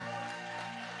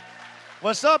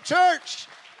What's up, church?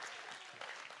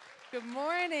 Good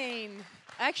morning.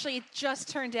 Actually, it just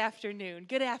turned afternoon.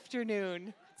 Good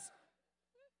afternoon.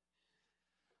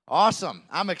 Awesome.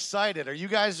 I'm excited. Are you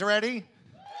guys ready?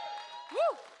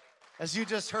 Woo! As you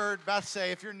just heard Beth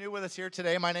say, if you're new with us here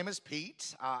today, my name is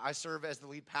Pete. I serve as the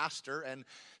lead pastor, and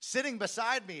sitting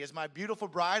beside me is my beautiful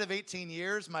bride of 18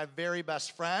 years, my very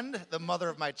best friend, the mother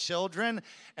of my children,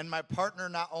 and my partner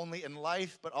not only in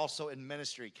life, but also in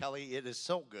ministry. Kelly, it is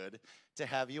so good to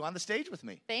have you on the stage with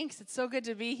me. Thanks. It's so good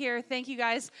to be here. Thank you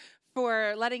guys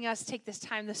for letting us take this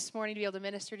time this morning to be able to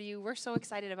minister to you. We're so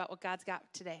excited about what God's got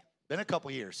today. Been a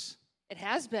couple years. It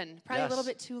has been. Probably a little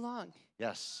bit too long.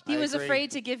 Yes. He was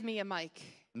afraid to give me a mic.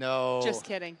 No. Just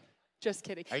kidding. Just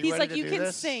kidding. Are you He's ready like, to you do can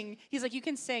this? sing. He's like, you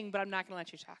can sing, but I'm not going to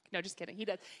let you talk. No, just kidding.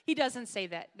 He doesn't say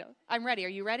that. No. I'm ready. Are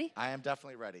you ready? I am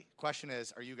definitely ready. Question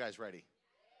is, are you guys ready?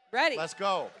 Ready. Let's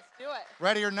go. Let's do it.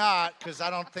 Ready or not, because I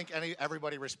don't think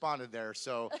everybody responded there.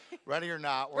 So ready or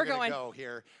not, we're going to go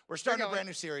here. We're starting a brand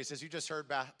new series, as you just heard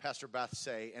Pastor Beth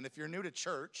say. And if you're new to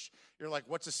church, you're like,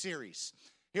 what's a series?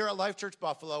 Here at Life Church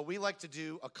Buffalo, we like to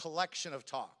do a collection of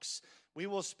talks. We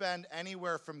will spend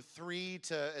anywhere from 3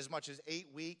 to as much as 8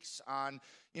 weeks on,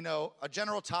 a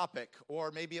general topic,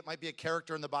 or maybe it might be a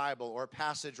character in the Bible or a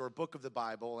passage or a book of the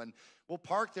Bible. And we'll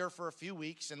park there for a few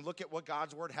weeks and look at what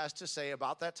God's word has to say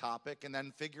about that topic and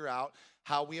then figure out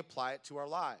how we apply it to our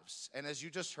lives. And as you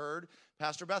just heard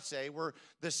Pastor Beth say,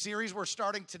 the series we're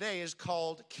starting today is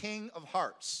called King of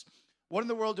Hearts. What in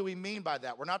the world do we mean by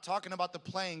that? We're not talking about the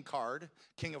playing card,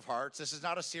 King of Hearts. This is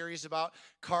not a series about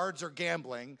cards or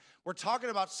gambling. We're talking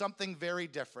about something very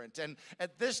different. And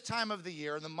at this time of the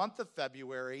year, in the month of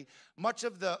February, much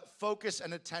of the focus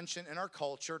and attention in our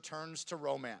culture turns to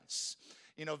romance.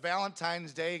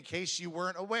 Valentine's Day, in case you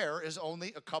weren't aware, is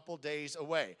only a couple days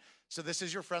away. So this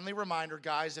is your friendly reminder,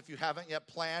 guys, if you haven't yet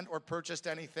planned or purchased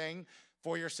anything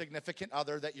for your significant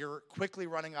other, that you're quickly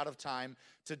running out of time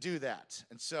to do that.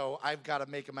 And so I've got to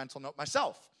make a mental note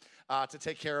myself to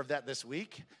take care of that this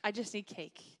week. I just need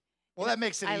cake. Well, that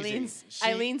makes it easy.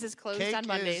 Eileen is closed on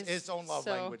Mondays. Cake is its own love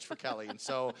language for Kelly. And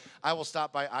so I will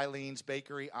stop by Eileen's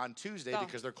Bakery on Tuesday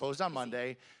because they're closed on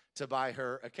Monday to buy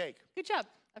her a cake. Good job.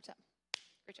 Up top.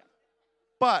 Great job.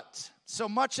 But so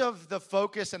much of the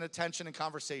focus and attention and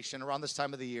conversation around this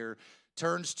time of the year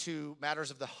turns to matters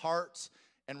of the heart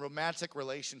and romantic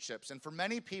relationships. And for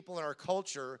many people in our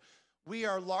culture, we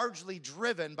are largely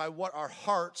driven by what our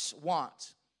hearts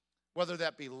want, whether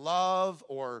that be love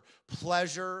or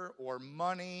pleasure or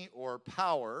money or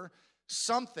power.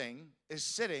 Something is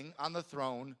sitting on the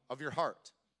throne of your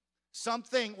heart.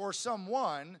 Something or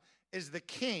someone is the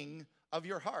king of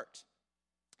your heart.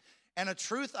 And a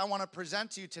truth I want to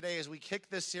present to you today as we kick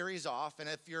this series off, and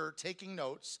if you're taking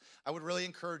notes, I would really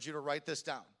encourage you to write this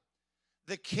down.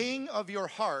 The king of your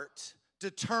heart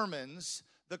determines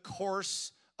the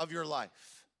course of your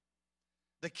life.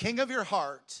 The king of your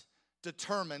heart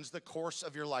determines the course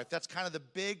of your life. That's kind of the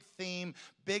big theme,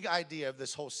 big idea of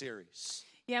this whole series.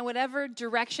 Yeah, whatever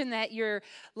direction that your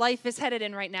life is headed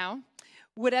in right now,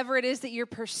 whatever it is that you're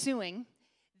pursuing,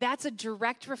 that's a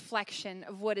direct reflection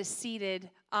of what is seated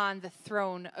on the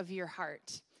throne of your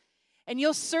heart. And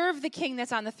you'll serve the king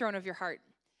that's on the throne of your heart.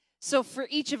 So for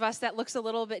each of us, that looks a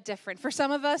little bit different. For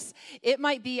some of us, it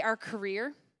might be our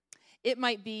career. It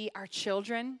might be our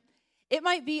children. It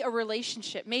might be a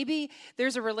relationship. Maybe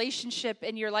there's a relationship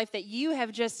in your life that you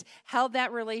have just held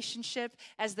that relationship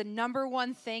as the number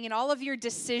one thing, and all of your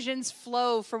decisions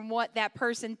flow from what that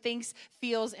person thinks,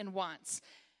 feels, and wants.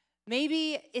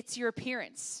 Maybe it's your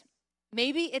appearance.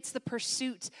 Maybe it's the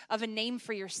pursuit of a name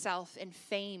for yourself and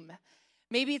fame.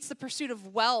 Maybe it's the pursuit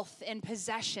of wealth and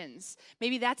possessions.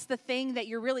 Maybe that's the thing that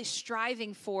you're really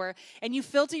striving for, and you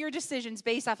filter your decisions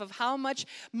based off of how much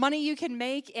money you can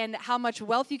make and how much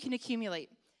wealth you can accumulate.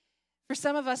 For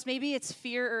some of us, maybe it's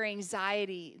fear or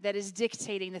anxiety that is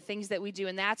dictating the things that we do,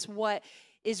 and that's what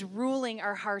is ruling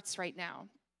our hearts right now.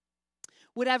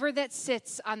 Whatever that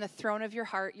sits on the throne of your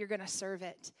heart, you're going to serve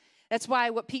it. That's why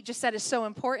what Pete just said is so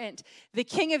important. The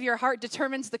king of your heart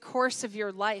determines the course of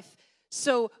your life.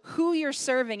 So who you're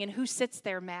serving and who sits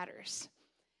there matters.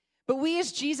 But we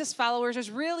as Jesus followers,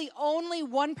 there's really only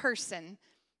one person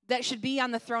that should be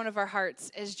on the throne of our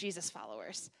hearts as Jesus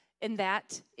followers, and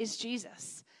that is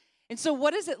Jesus. And so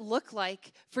what does it look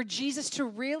like for Jesus to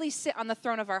really sit on the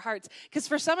throne of our hearts? Because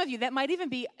for some of you, that might even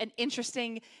be an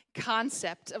interesting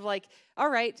concept of like, all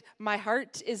right, my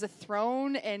heart is a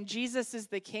throne and Jesus is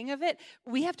the king of it.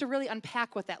 We have to really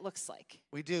unpack what that looks like.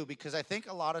 We do, because I think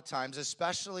a lot of times,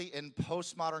 especially in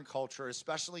postmodern culture,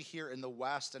 especially here in the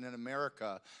West and in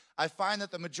America, I find that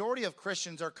the majority of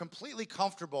Christians are completely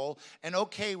comfortable and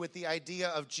okay with the idea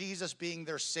of Jesus being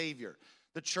their Savior.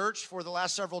 The church for the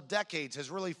last several decades has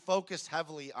really focused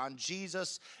heavily on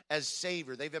Jesus as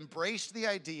Savior. They've embraced the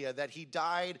idea that he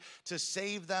died to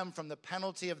save them from the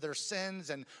penalty of their sins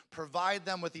and provide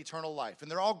them with eternal life. And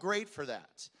they're all great for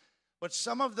that. But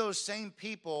some of those same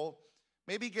people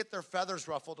maybe get their feathers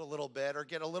ruffled a little bit or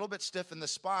get a little bit stiff in the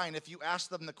spine if you ask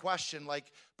them the question like,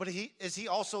 but is he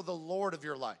also the Lord of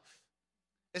your life?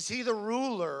 Is he the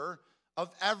ruler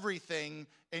of everything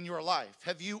in your life?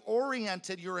 Have you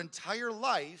oriented your entire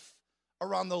life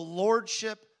around the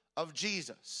lordship of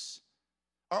Jesus?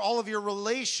 Are all of your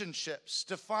relationships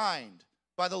defined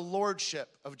by the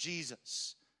lordship of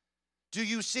Jesus? Do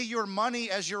you see your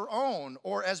money as your own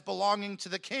or as belonging to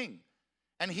the King?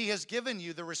 And he has given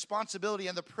you the responsibility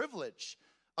and the privilege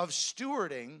of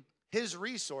stewarding his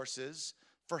resources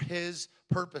for his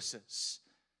purposes.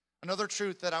 Another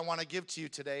truth that I want to give to you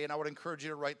today, and I would encourage you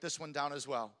to write this one down as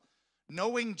well.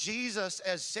 Knowing Jesus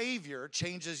as Savior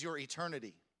changes your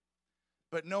eternity,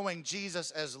 but knowing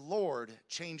Jesus as Lord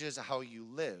changes how you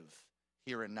live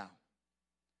here and now.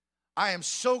 I am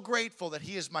so grateful that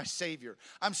he is my Savior.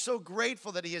 I'm so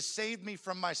grateful that he has saved me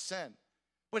from my sin.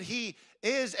 But he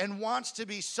is and wants to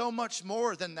be so much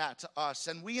more than that to us.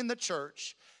 And we in the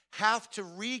church have to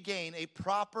regain a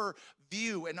proper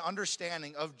view and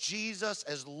understanding of Jesus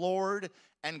as Lord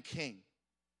and King.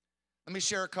 Let me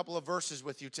share a couple of verses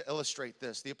with you to illustrate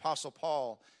this. The Apostle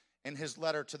Paul, in his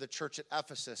letter to the church at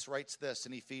Ephesus, writes this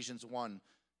in Ephesians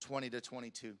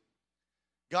 1:20-22.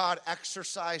 God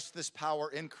exercised this power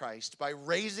in Christ by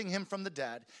raising him from the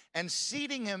dead and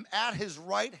seating him at his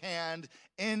right hand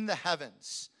in the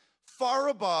heavens, far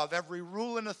above every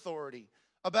rule and authority,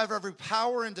 above every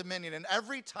power and dominion, and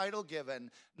every title given,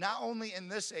 not only in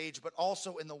this age, but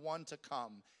also in the one to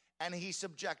come. And he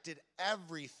subjected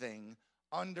everything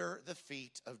under the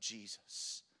feet of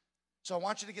Jesus. So I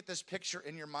want you to get this picture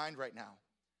in your mind right now,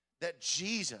 that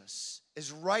Jesus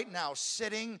is right now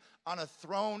sitting on a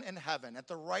throne in heaven at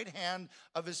the right hand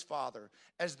of his Father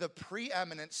as the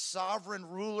preeminent sovereign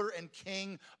ruler and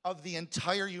king of the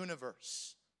entire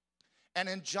universe. And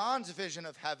in John's vision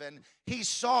of heaven, he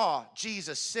saw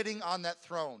Jesus sitting on that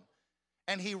throne.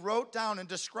 And he wrote down and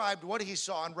described what he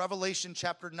saw in Revelation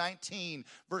chapter 19,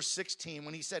 verse 16,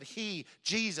 when he said, he,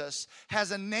 Jesus,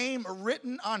 has a name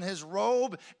written on his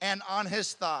robe and on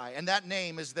his thigh. And that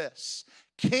name is this: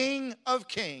 King of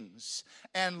Kings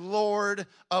and Lord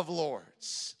of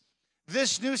Lords.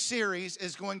 This new series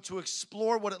is going to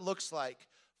explore what it looks like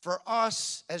for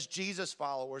us as Jesus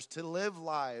followers to live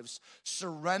lives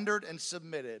surrendered and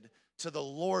submitted to the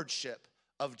lordship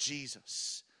of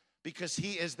Jesus, because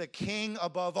he is the King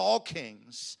above all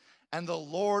kings and the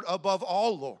Lord above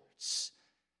all lords.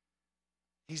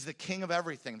 He's the King of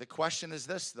everything. The question is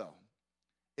this, though: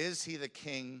 is he the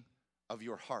King of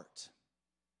your heart?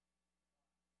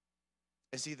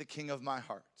 Is he the King of my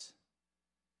heart?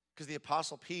 Because the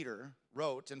Apostle Peter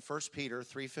wrote in 1 Peter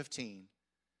 3:15,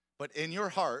 but in your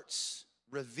hearts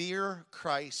revere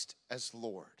Christ as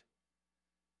Lord.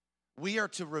 We are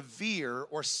to revere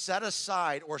or set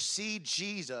aside or see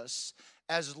Jesus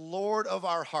as Lord of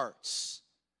our hearts.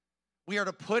 We are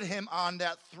to put him on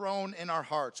that throne in our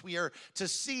hearts. We are to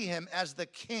see him as the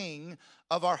King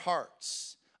of our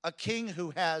hearts, a king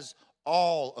who has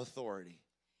all authority.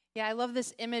 Yeah, I love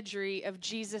this imagery of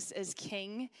Jesus as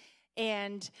king.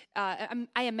 And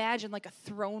I imagine like a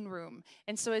throne room.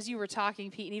 And so as you were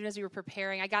talking, Pete, and even as you were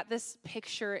preparing, I got this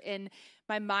picture in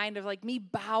my mind of like me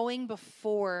bowing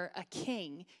before a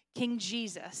king, King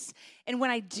Jesus. And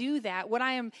when I do that, what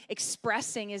I am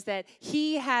expressing is that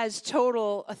he has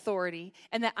total authority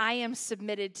and that I am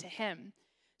submitted to him.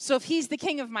 So if he's the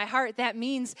king of my heart, that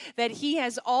means that he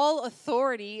has all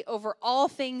authority over all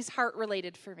things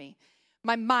heart-related for me.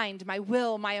 My mind, my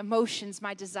will, my emotions,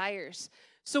 my desires.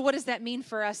 So what does that mean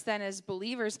for us then as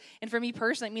believers? And for me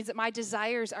personally, it means that my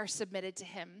desires are submitted to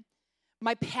him.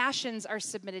 My passions are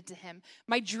submitted to him.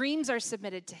 My dreams are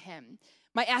submitted to him.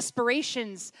 My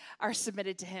aspirations are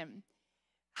submitted to him.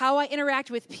 How I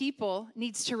interact with people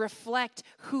needs to reflect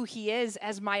who he is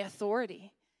as my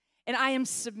authority. And I am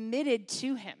submitted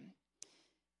to him.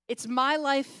 It's my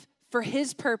life for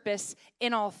his purpose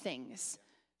in all things.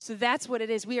 So that's what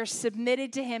it is. We are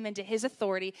submitted to him and to his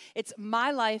authority. It's my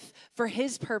life for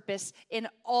his purpose in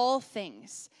all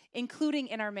things, including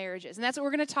in our marriages. And that's what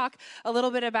we're going to talk a little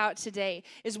bit about today,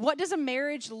 is what does a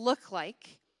marriage look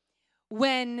like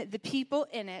when the people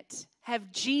in it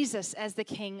have Jesus as the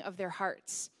king of their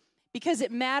hearts? Because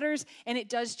it matters and it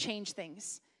does change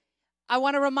things. I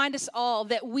want to remind us all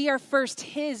that we are first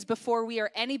his before we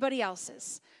are anybody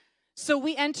else's. So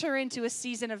we enter into a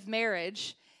season of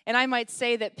marriage, and I might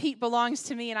say that Pete belongs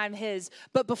to me and I'm his.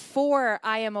 But before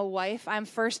I am a wife, I'm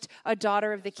first a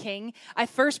daughter of the King. I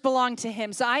first belong to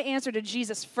him. So I answer to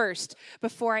Jesus first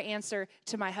before I answer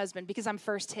to my husband because I'm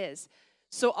first his.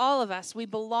 So all of us, we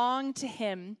belong to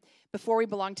him before we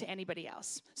belong to anybody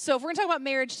else. So if we're going to talk about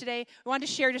marriage today, we wanted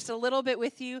to share just a little bit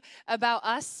with you about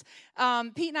us.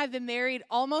 Pete and I have been married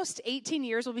almost 18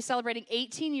 years. We'll be celebrating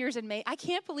 18 years in May. I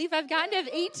can't believe I've gotten to have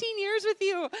 18 years with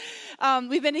you.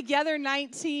 We've been together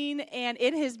 19, and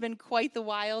it has been quite the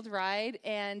wild ride,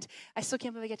 and I still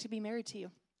can't believe I get to be married to you.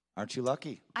 Aren't you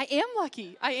lucky? I am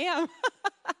lucky. I am.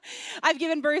 I've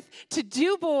given birth to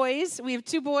 2 boys. We have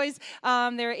 2 boys.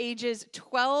 They're ages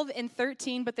 12 and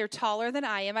 13, but they're taller than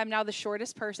I am. I'm now the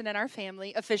shortest person in our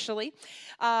family, officially.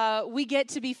 We get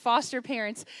to be foster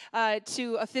parents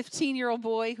to a 15-year-old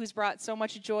boy who's brought so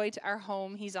much joy to our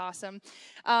home. He's awesome.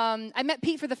 I met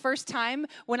Pete for the first time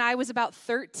when I was about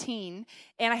 13,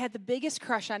 and I had the biggest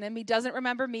crush on him. He doesn't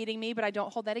remember meeting me, but I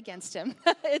don't hold that against him.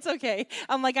 It's okay.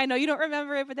 I'm like, I know you don't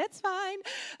remember it, but that's fine.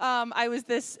 I was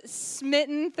this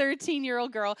smitten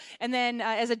 13-year-old girl, and then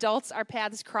as adults, our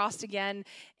paths crossed again,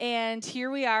 and here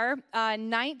we are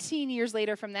 19 years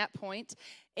later from that point.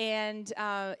 And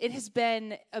it has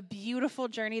been a beautiful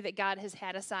journey that God has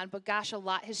had us on. But gosh, a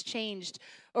lot has changed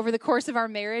over the course of our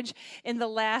marriage in the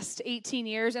last 18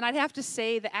 years. And I'd have to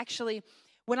say that actually,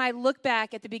 when I look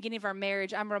back at the beginning of our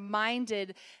marriage, I'm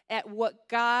reminded at what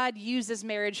God uses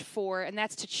marriage for, and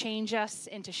that's to change us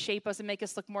and to shape us and make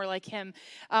us look more like him.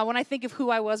 When I think of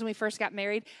who I was when we first got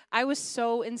married, I was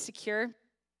so insecure.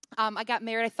 I got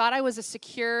married. I thought I was a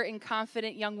secure and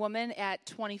confident young woman at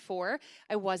 24.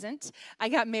 I wasn't. I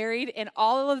got married, and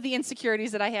all of the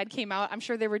insecurities that I had came out. I'm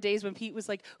sure there were days when Pete was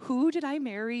like, who did I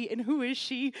marry, and who is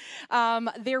she?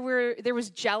 There was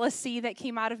jealousy that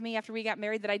came out of me after we got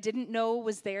married that I didn't know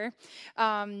was there.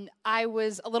 I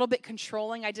was a little bit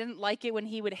controlling. I didn't like it when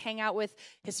he would hang out with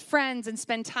his friends and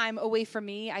spend time away from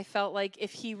me. I felt like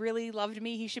if he really loved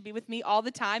me, he should be with me all the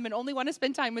time and only want to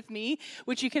spend time with me,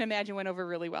 which you can imagine went over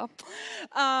really well.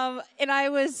 And I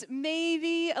was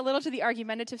maybe a little to the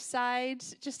argumentative side,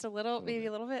 just a little, maybe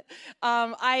a little bit.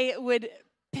 I would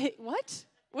what?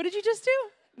 What did you just do?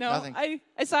 No, Nothing.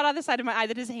 I saw it on the side of my eye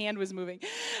that his hand was moving.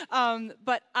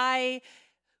 But I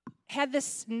had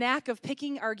this knack of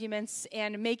picking arguments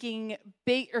and making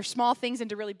big or small things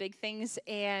into really big things.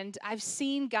 And I've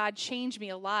seen God change me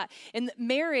a lot. And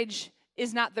marriage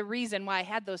is not the reason why I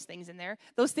had those things in there.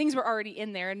 Those things were already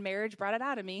in there, and marriage brought it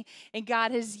out of me. And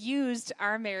God has used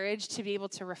our marriage to be able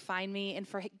to refine me and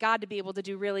for God to be able to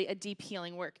do really a deep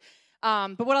healing work.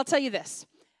 But what I'll tell you this,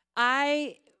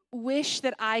 I wish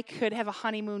that I could have a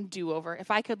honeymoon do-over. If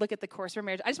I could look at the course of our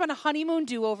marriage, I just want a honeymoon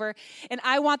do-over, and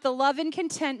I want the love and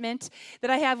contentment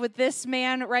that I have with this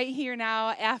man right here now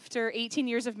after 18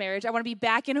 years of marriage. I want to be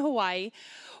back in Hawaii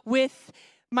with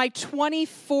my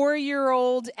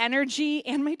 24-year-old energy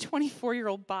and my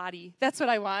 24-year-old body. That's what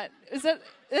I want.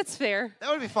 That's fair?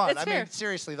 That would be fun. That's I mean, fair.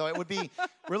 seriously, though, it would be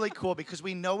really cool because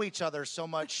we know each other so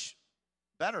much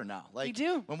better now. Like, we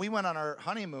do. When we went on our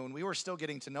honeymoon, we were still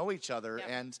getting to know each other, Yep.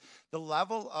 and the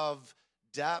level of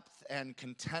depth and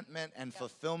contentment and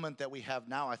fulfillment that we have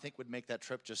now, I think would make that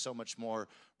trip just so much more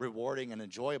rewarding and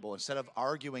enjoyable. Instead of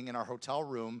arguing in our hotel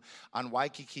room on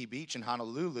Waikiki Beach in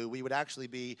Honolulu, we would actually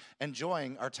be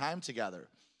enjoying our time together.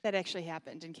 That actually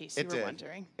happened, in case you were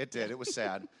wondering. It did. It was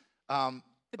sad. The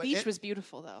beach was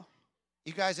beautiful, though.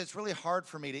 You guys, it's really hard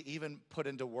for me to even put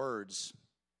into words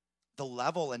the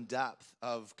level and depth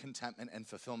of contentment and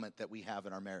fulfillment that we have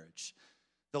in our marriage.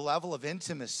 The level of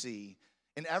intimacy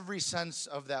in every sense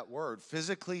of that word,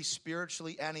 physically,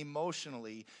 spiritually, and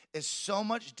emotionally, is so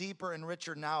much deeper and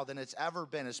richer now than it's ever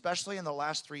been, especially in the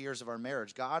last 3 years of our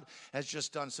marriage. God has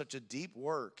just done such a deep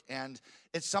work, and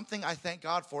it's something I thank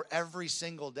God for every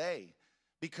single day,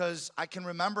 because I can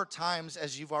remember times,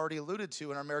 as you've already alluded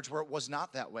to, in our marriage where it was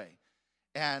not that way.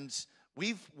 And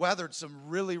we've weathered some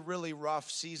really, really rough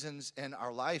seasons in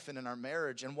our life and in our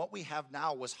marriage, and what we have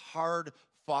now was hard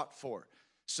fought for.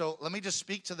 So let me just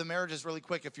speak to the marriages really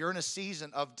quick. If you're in a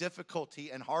season of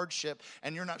difficulty and hardship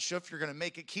and you're not sure if you're going to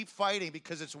make it, keep fighting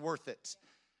because it's worth it.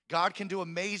 God can do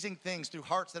amazing things through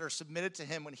hearts that are submitted to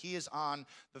him when he is on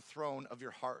the throne of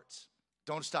your hearts.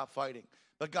 Don't stop fighting.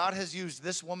 But God has used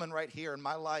this woman right here in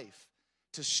my life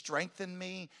to strengthen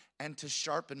me and to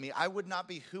sharpen me. I would not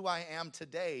be who I am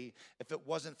today if it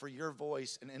wasn't for your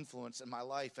voice and influence in my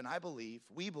life. And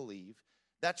we believe,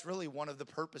 that's really one of the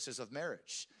purposes of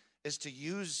marriage, is to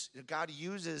use, God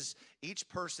uses each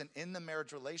person in the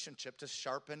marriage relationship to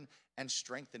sharpen and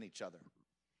strengthen each other.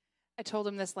 I told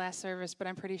him this last service, but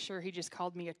I'm pretty sure he just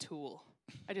called me a tool.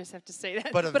 I just have to say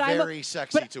that. But a very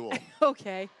sexy tool.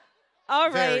 Okay. All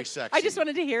right. Very sexy. I just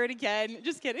wanted to hear it again.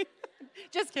 Just kidding.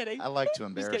 Just kidding. I like to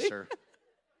embarrass her.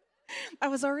 I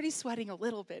was already sweating a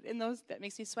little bit, and that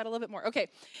makes me sweat a little bit more. Okay,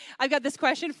 I've got this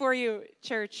question for you,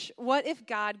 church. What if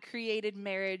God created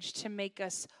marriage to make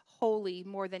us holy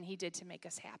more than he did to make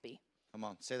us happy? Come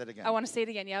on, say that again. I want to say it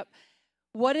again, yep.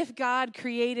 What if God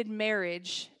created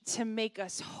marriage to make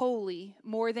us holy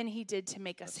more than he did to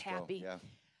make us happy? Yeah.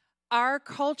 Our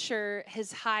culture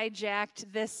has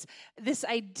hijacked this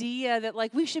idea that,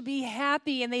 like, we should be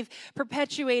happy, and they've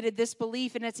perpetuated this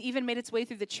belief, and it's even made its way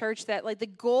through the church that, like, the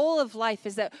goal of life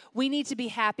is that we need to be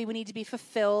happy, we need to be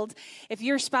fulfilled. If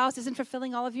your spouse isn't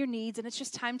fulfilling all of your needs and it's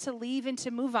just time to leave and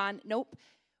to move on, nope.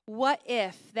 What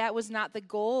if that was not the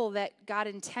goal that God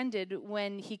intended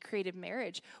when he created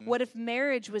marriage? What if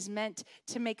marriage was meant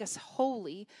to make us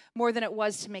holy more than it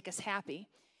was to make us happy?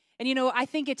 And, you know, I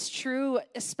think it's true,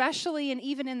 especially and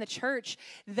even in the church,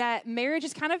 that marriage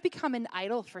has kind of become an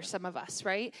idol for some of us,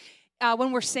 right?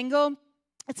 When we're single,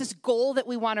 it's this goal that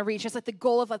we want to reach. It's like the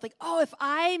goal of like, oh, if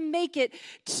I make it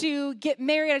to get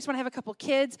married, I just want to have a couple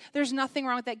kids. There's nothing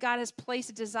wrong with that. God has placed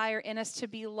a desire in us to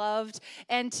be loved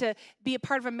and to be a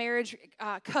part of a marriage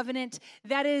covenant.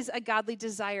 That is a godly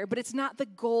desire, but it's not the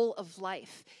goal of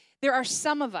life. There are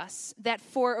some of us that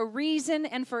for a reason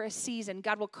and for a season,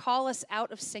 God will call us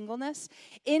out of singleness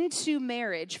into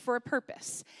marriage for a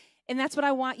purpose. And that's what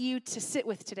I want you to sit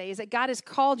with today, is that God has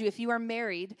called you, if you are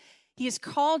married, he has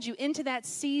called you into that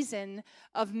season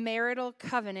of marital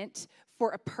covenant for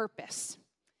a purpose.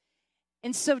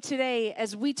 And so today,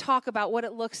 as we talk about what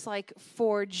it looks like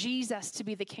for Jesus to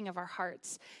be the king of our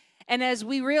hearts, and as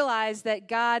we realize that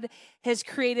God has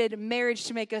created marriage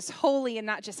to make us holy and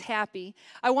not just happy,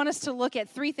 I want us to look at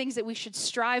 3 things that we should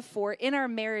strive for in our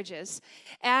marriages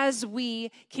as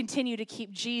we continue to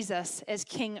keep Jesus as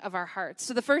king of our hearts.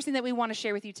 So the first thing that we want to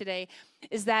share with you today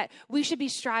is that we should be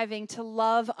striving to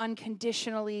love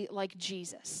unconditionally like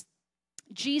Jesus.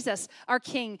 Jesus, our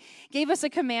King, gave us a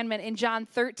commandment in John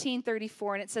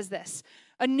 13:34, and it says this: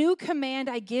 "A new command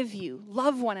I give you,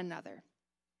 love one another.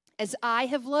 As I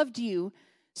have loved you,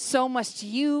 so must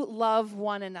you love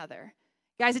one another."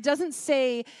 Guys, it doesn't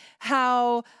say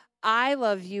how I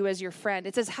love you as your friend.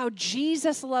 It says how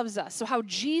Jesus loves us. So how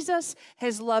Jesus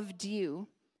has loved you,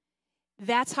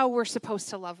 that's how we're supposed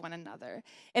to love one another.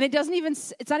 And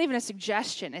it's not even a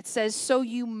suggestion. It says, so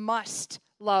you must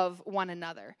love one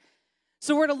another.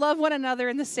 So we're to love one another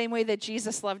in the same way that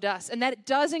Jesus loved us. And that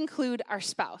does include our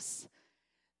spouse.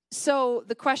 So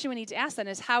the question we need to ask then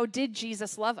is, how did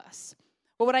Jesus love us?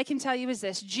 Well, what I can tell you is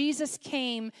this: Jesus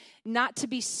came not to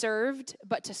be served,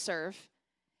 but to serve.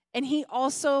 And he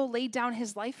also laid down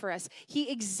his life for us.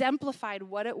 He exemplified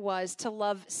what it was to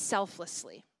love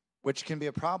selflessly. Which can be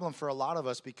a problem for a lot of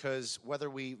us, because whether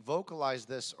we vocalize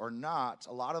this or not,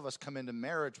 a lot of us come into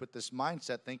marriage with this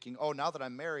mindset thinking, oh, now that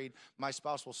I'm married, my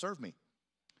spouse will serve me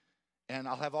and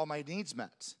I'll have all my needs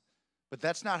met. But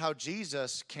that's not how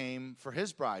Jesus came for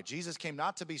his bride. Jesus came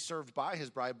not to be served by his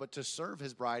bride, but to serve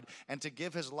his bride and to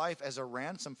give his life as a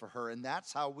ransom for her. And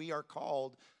that's how we are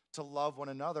called to love one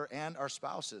another and our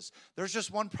spouses. There's just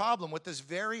one problem with this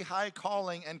very high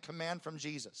calling and command from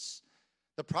Jesus.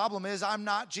 The problem is I'm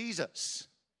not Jesus.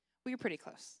 Well, you're pretty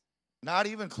close. Not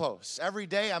even close. Every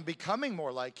day I'm becoming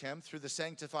more like him through the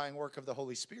sanctifying work of the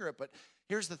Holy Spirit. But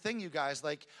here's the thing, you guys,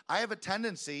 like, I have a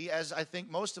tendency, as I think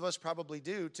most of us probably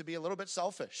do, to be a little bit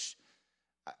selfish.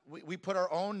 We put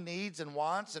our own needs and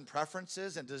wants and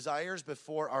preferences and desires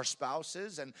before our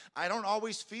spouses, and I don't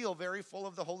always feel very full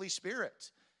of the Holy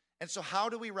Spirit. And so how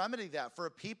do we remedy that? For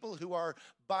people who are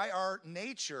by our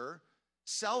nature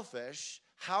selfish,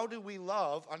 how do we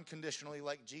love unconditionally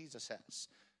like Jesus has?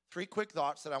 3 quick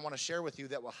thoughts that I want to share with you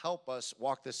that will help us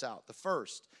walk this out. The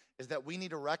first is that we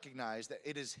need to recognize that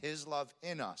it is his love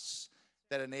in us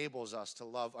that enables us to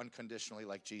love unconditionally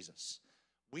like Jesus.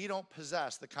 We don't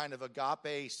possess the kind of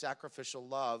agape sacrificial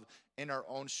love in our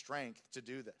own strength to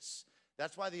do this.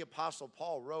 That's why the Apostle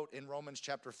Paul wrote in Romans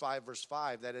chapter 5, verse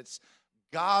 5, that it's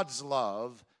God's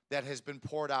love that has been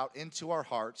poured out into our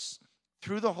hearts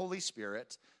through the Holy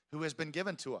Spirit who has been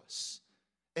given to us.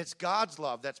 It's God's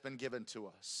love that's been given to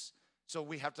us. So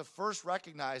we have to first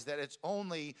recognize that it's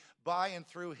only by and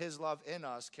through his love in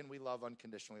us can we love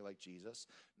unconditionally like Jesus.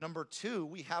 Number 2,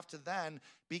 we have to then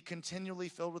be continually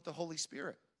filled with the Holy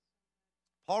Spirit.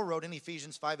 Paul wrote in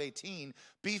Ephesians 5:18,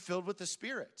 be filled with the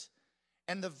Spirit.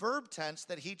 And the verb tense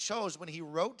that he chose when he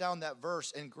wrote down that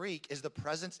verse in Greek is the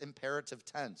present imperative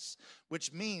tense,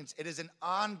 which means it is an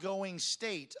ongoing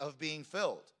state of being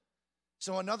filled.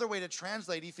 So another way to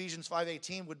translate Ephesians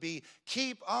 5:18 would be,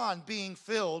 keep on being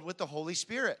filled with the Holy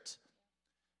Spirit.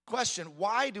 Question,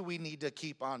 why do we need to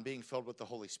keep on being filled with the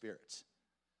Holy Spirit?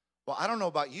 Well, I don't know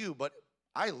about you, but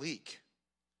I leak.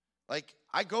 Like,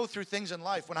 I go through things in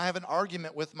life when I have an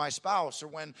argument with my spouse, or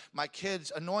when my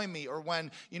kids annoy me, or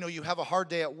when, you have a hard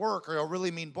day at work, or a really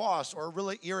mean boss, or a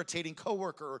really irritating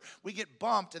coworker, or we get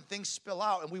bumped and things spill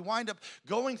out, and we wind up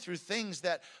going through things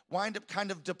that wind up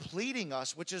kind of depleting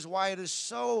us, which is why it is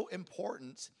so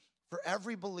important for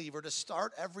every believer to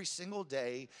start every single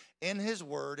day in his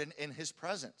word and in his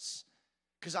presence.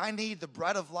 Because I need the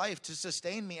bread of life to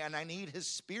sustain me, and I need his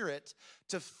Spirit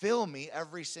to fill me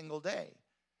every single day.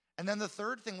 And then the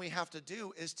third thing we have to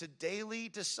do is to daily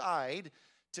decide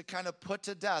to kind of put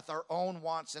to death our own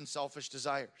wants and selfish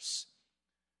desires.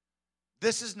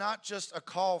 This is not just a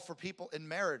call for people in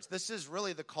marriage. This is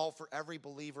really the call for every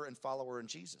believer and follower in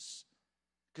Jesus.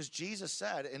 Because Jesus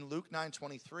said in Luke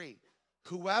 9:23,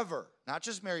 whoever, not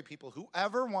just married people,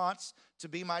 whoever wants to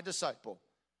be my disciple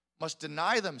must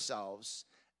deny themselves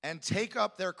and take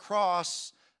up their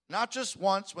cross, not just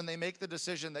once when they make the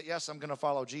decision that, yes, I'm going to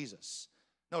follow Jesus.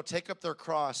 No, take up their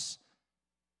cross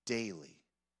daily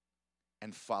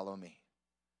and follow me.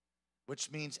 Which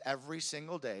means every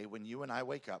single day when you and I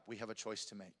wake up, we have a choice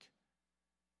to make.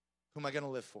 Who am I going to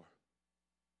live for?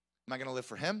 Am I going to live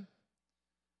for him?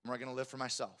 Or am I going to live for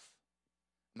myself?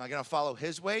 Am I going to follow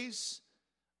his ways?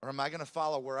 Or am I going to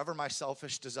follow wherever my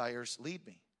selfish desires lead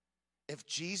me? If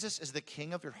Jesus is the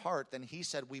king of your heart, then he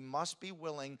said we must be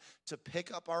willing to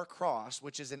pick up our cross,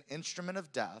 which is an instrument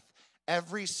of death,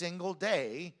 every single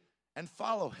day and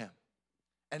follow him.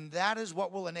 And that is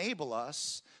what will enable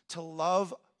us to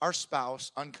love our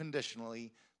spouse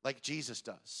unconditionally like Jesus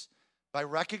does. By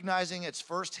recognizing it's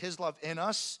first his love in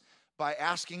us, by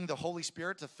asking the Holy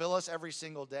Spirit to fill us every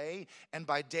single day, and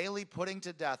by daily putting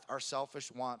to death our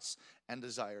selfish wants and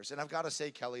desires. And I've got to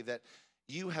say, Kelly, that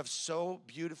you have so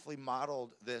beautifully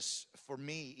modeled this for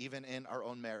me, even in our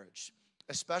own marriage,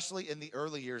 especially in the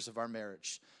early years of our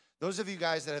marriage. Those of you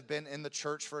guys that have been in the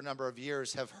church for a number of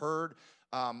years have heard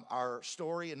our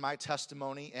story and my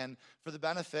testimony. And for the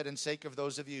benefit and sake of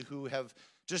those of you who have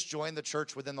just joined the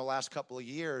church within the last couple of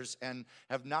years and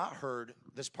have not heard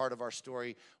this part of our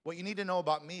story, what you need to know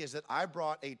about me is that I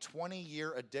brought a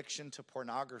 20-year addiction to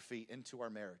pornography into our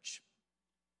marriage.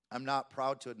 I'm not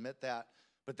proud to admit that,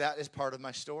 but that is part of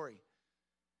my story.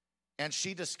 And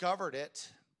she discovered it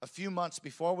a few months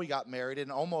before we got married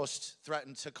and almost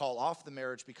threatened to call off the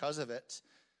marriage because of it.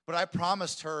 But I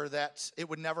promised her that it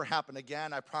would never happen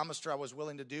again. I promised her I was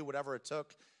willing to do whatever it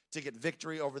took to get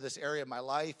victory over this area of my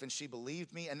life, and she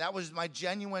believed me, and that was my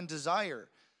genuine desire.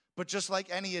 But just like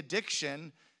any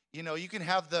addiction, you can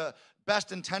have the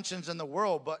best intentions in the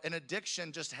world, but an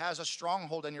addiction just has a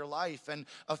stronghold in your life. And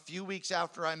a few weeks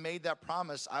after I made that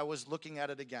promise, I was looking at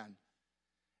it again.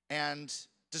 And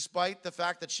despite the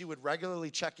fact that she would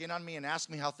regularly check in on me and ask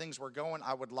me how things were going,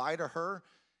 I would lie to her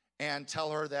and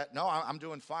tell her that, no, I'm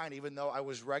doing fine, even though I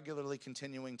was regularly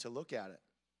continuing to look at it.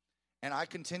 And I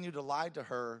continued to lie to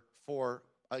her for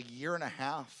a year and a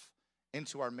half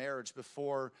into our marriage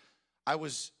before I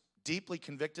was deeply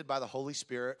convicted by the Holy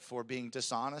Spirit for being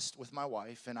dishonest with my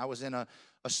wife. And I was in a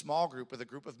small group with a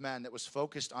group of men that was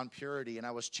focused on purity. And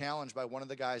I was challenged by one of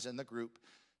the guys in the group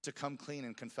to come clean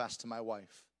and confess to my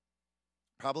wife.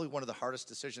 Probably one of the hardest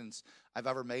decisions I've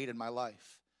ever made in my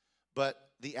life. But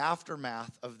the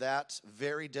aftermath of that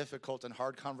very difficult and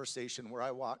hard conversation where I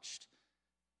watched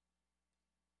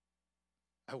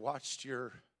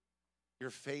your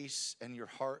face and your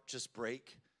heart just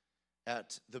break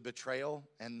at the betrayal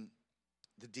and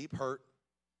the deep hurt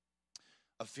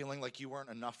of feeling like you weren't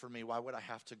enough for me. Why would I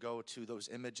have to go to those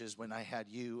images when I had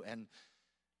you?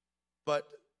 But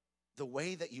the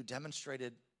way that you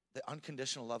demonstrated the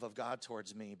unconditional love of God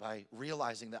towards me by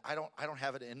realizing that I don't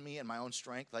have it in me and my own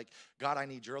strength. Like, God, I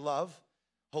need your love.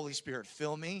 Holy Spirit,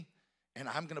 fill me. And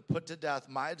I'm going to put to death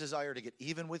my desire to get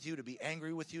even with you, to be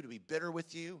angry with you, to be bitter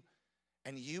with you.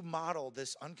 And you modeled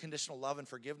this unconditional love and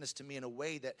forgiveness to me in a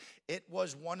way that it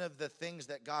was one of the things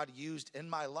that God used in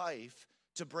my life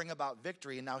to bring about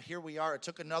victory. And now here we are. It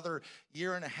took another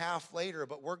year and a half later,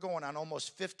 but we're going on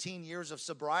almost 15 years of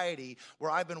sobriety where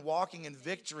I've been walking in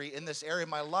victory in this area of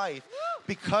my life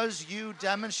because you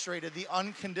demonstrated the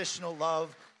unconditional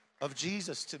love of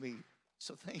Jesus to me.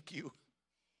 So thank you.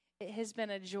 It has been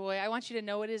a joy. I want you to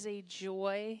know it is a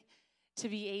joy to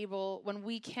be able, when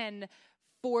we can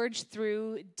forge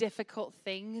through difficult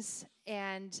things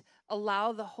and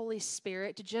allow the Holy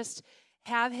Spirit to just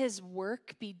have his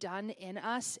work be done in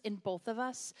us, in both of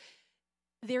us.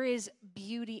 there is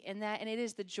beauty in that, and it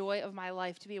is the joy of my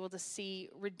life to be able to see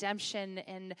redemption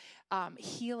and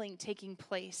healing taking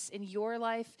place in your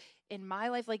life, in my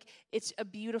life. Like, it's a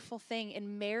beautiful thing,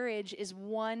 and marriage is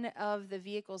one of the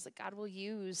vehicles that God will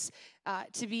use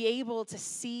to be able to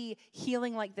see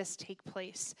healing like this take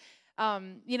place.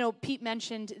 Pete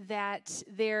mentioned that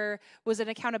there was an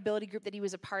accountability group that he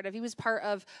was a part of. He was part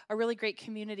of a really great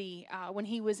community when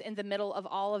he was in the middle of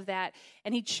all of that,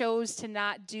 and he chose to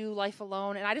not do life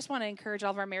alone. And I just want to encourage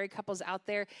all of our married couples out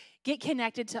there, get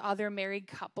connected to other married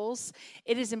couples.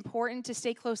 It is important to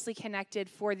stay closely connected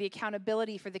for the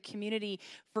accountability, for the community,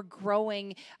 for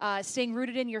growing, staying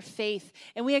rooted in your faith.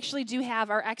 And we actually do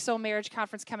have our XO Marriage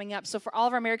Conference coming up. So for all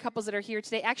of our married couples that are here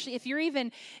today, actually, if you're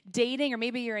even dating or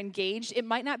maybe you're engaged, it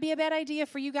might not be a bad idea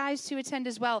for you guys to attend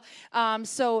as well.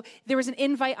 So there was an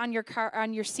invite on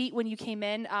your seat when you came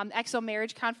in, XO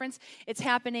Marriage Conference. It's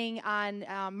happening on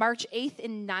March 8th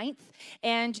and 9th,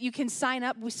 and you can sign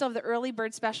up. We still have the early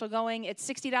bird special going. It's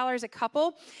 $60 a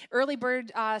couple. Early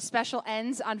bird special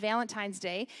ends on Valentine's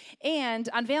Day, and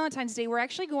on Valentine's Day, we're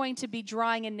actually going to be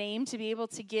drawing a name to be able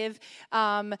to give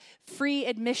free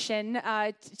admission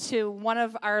to one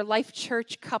of our Life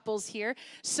Church couples here.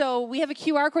 So we have a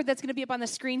QR code that's going to be up on the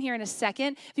screen here in a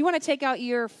second. If you want to take out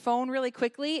your phone really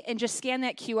quickly and just scan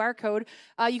that QR code,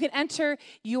 you can enter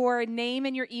your name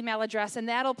and your email address, and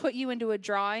that'll put you into a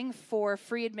drawing for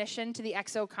free admission to the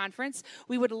XO conference.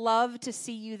 We would love to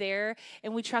see you there,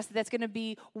 and we trust that that's going to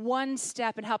be one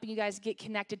step in helping you guys get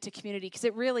connected to community, because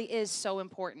it really is so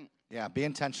important. Yeah, be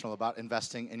intentional about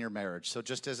investing in your marriage. So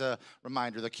just as a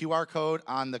reminder, the QR code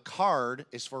on the card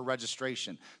is for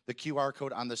registration. The QR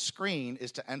code on the screen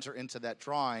is to enter into that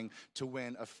drawing to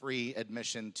win a free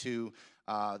admission to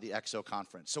the XO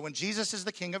conference. So when Jesus is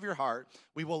the king of your heart,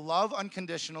 we will love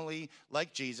unconditionally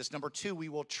like Jesus. Number 2, we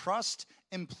will trust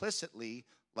implicitly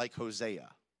like Hosea.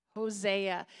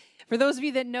 Hosea. For those of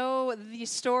you that know the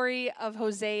story of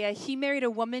Hosea, he married a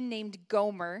woman named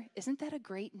Gomer. Isn't that a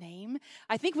great name?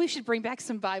 I think we should bring back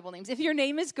some Bible names. If your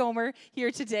name is Gomer here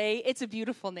today, it's a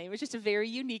beautiful name. It's just a very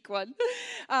unique one.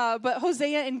 But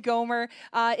Hosea and Gomer,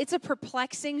 it's a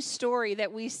perplexing story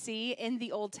that we see in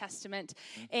the Old Testament.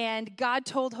 And God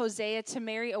told Hosea to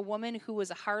marry a woman who was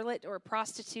a harlot or a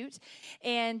prostitute.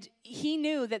 And he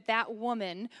knew that that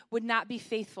woman would not be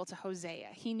faithful to Hosea.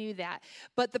 He knew that.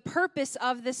 But the purpose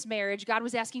of this marriage, God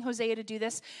was asking Hosea to do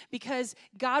this because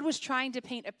God was trying to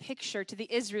paint a picture to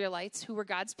the Israelites, who were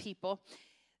God's people,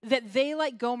 that they,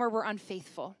 like Gomer, were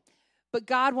unfaithful. But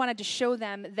God wanted to show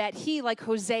them that he, like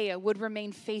Hosea, would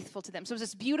remain faithful to them. So it was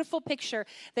this beautiful picture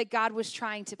that God was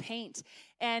trying to paint.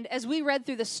 And as we read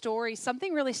through the story,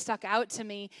 something really stuck out to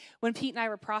me when Pete and I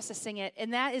were processing it,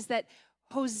 and that is that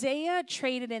Hosea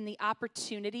traded in the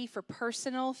opportunity for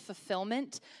personal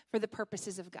fulfillment for the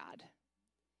purposes of God.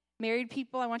 Married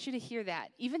people, I want you to hear that.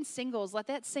 Even singles, let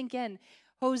that sink in.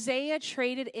 Hosea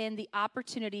traded in the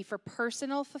opportunity for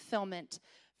personal fulfillment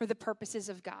for the purposes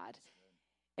of God.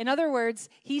 In other words,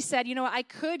 he said, I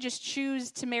could just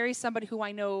choose to marry somebody who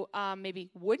I know maybe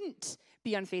wouldn't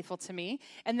be unfaithful to me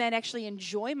and then actually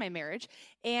enjoy my marriage.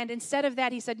 And instead of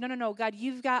that, he said, no, God,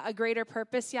 you've got a greater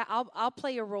purpose. Yeah, I'll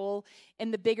play a role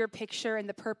in the bigger picture and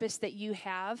the purpose that you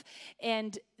have.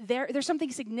 And there's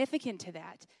something significant to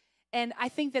that. And I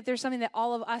think that there's something that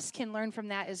all of us can learn from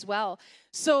that as well.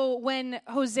 So when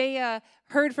Hosea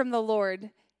heard from the Lord,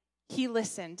 he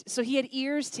listened. So he had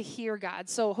ears to hear God.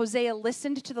 So Hosea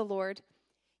listened to the Lord.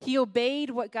 He obeyed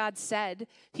what God said.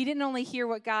 He didn't only hear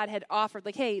what God had offered,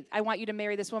 like, hey, I want you to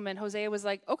marry this woman. Hosea was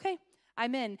like, okay,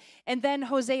 I'm in. And then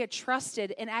Hosea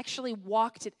trusted and actually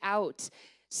walked it out.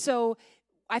 So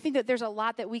I think that there's a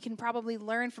lot that we can probably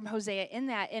learn from Hosea in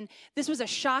that. And this was a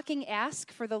shocking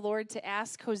ask for the Lord to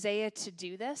ask Hosea to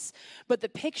do this. But the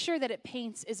picture that it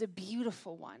paints is a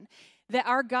beautiful one, that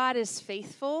our God is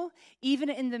faithful even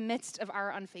in the midst of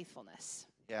our unfaithfulness.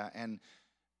 Yeah, and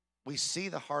we see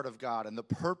the heart of God and the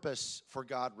purpose for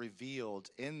God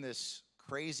revealed in this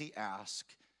crazy ask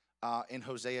in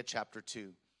Hosea chapter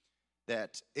 2.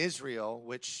 That Israel,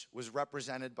 which was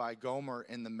represented by Gomer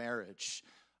in the marriage,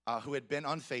 who had been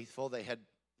unfaithful, they had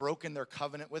broken their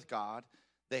covenant with God,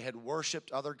 they had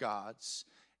worshiped other gods,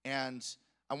 and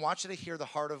I want you to hear the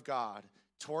heart of God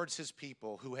towards his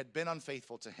people who had been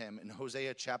unfaithful to him. In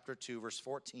Hosea chapter 2, verse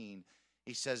 14,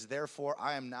 he says, therefore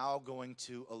I am now going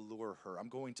to allure her. I'm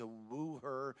going to woo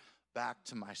her back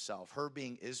to myself, her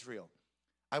being Israel.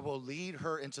 I will lead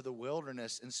her into the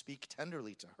wilderness and speak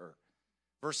tenderly to her.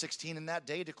 Verse 16, in that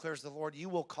day declares the Lord, you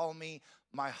will call me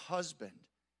my husband.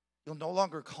 You'll no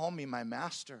longer call me my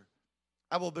master.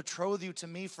 I will betroth you to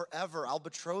me forever. I'll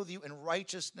betroth you in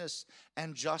righteousness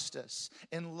and justice,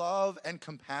 in love and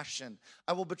compassion.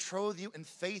 I will betroth you in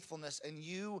faithfulness, and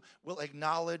you will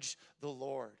acknowledge the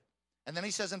Lord. And then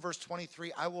he says in verse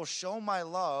 23, I will show my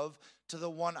love to the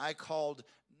one I called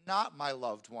not my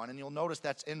loved one. And you'll notice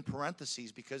that's in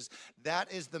parentheses because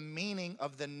that is the meaning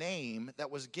of the name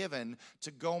that was given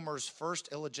to Gomer's first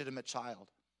illegitimate child.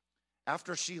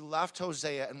 After she left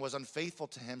Hosea and was unfaithful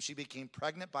to him, she became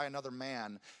pregnant by another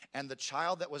man. And the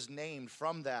child that was named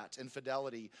from that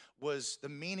infidelity was, the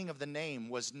meaning of the name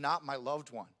was not my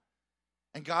loved one.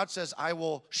 And God says, I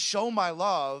will show my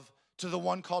love to the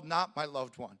one called not my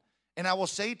loved one. And I will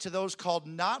say to those called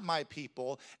not my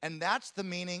people, and that's the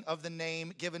meaning of the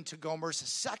name given to Gomer's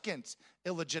second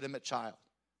illegitimate child.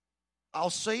 I'll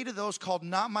say to those called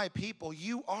not my people,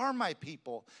 you are my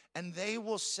people, and they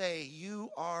will say, you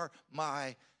are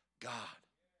my God.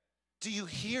 Do you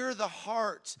hear the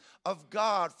heart of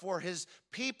God for his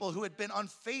people who had been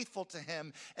unfaithful to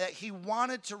him? That he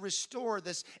wanted to restore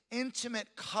this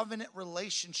intimate covenant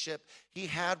relationship he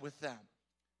had with them.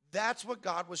 That's what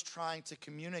God was trying to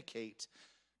communicate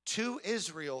to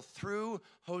Israel through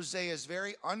Hosea's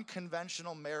very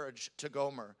unconventional marriage to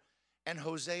Gomer. And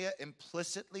Hosea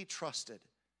implicitly trusted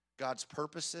God's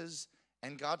purposes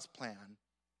and God's plan,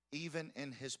 even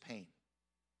in his pain.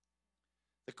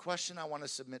 The question I want to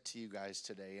submit to you guys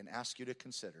today and ask you to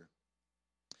consider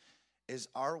is,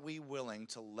 are we willing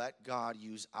to let God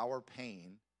use our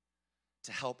pain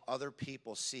to help other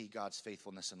people see God's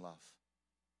faithfulness and love?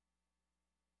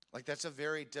 Like, that's a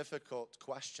very difficult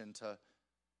question to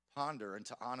ponder and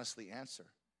to honestly answer.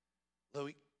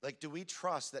 Like, do we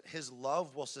trust that his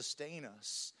love will sustain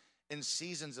us in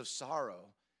seasons of sorrow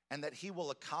and that he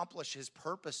will accomplish his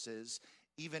purposes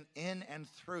even in and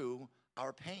through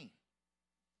our pain?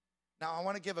 Now, I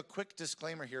want to give a quick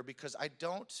disclaimer here because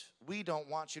we don't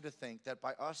want you to think that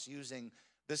by us using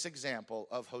this example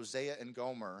of Hosea and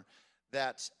Gomer,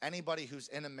 that anybody who's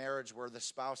in a marriage where the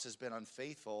spouse has been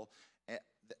unfaithful,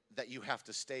 that you have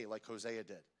to stay like Hosea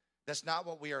did. That's not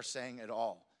what we are saying at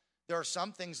all. There are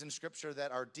some things in Scripture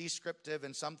that are descriptive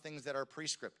and some things that are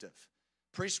prescriptive.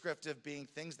 Prescriptive being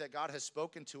things that God has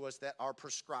spoken to us that are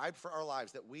prescribed for our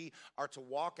lives, that we are to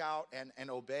walk out and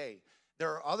obey.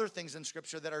 There are other things in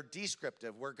Scripture that are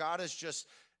descriptive, where God is just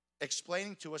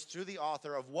explaining to us through the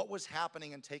author of what was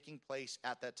happening and taking place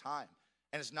at that time.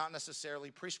 And it's not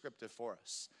necessarily prescriptive for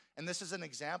us. And this is an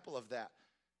example of that.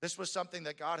 This was something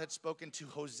that God had spoken to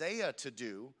Hosea to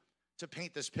do, to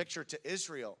paint this picture to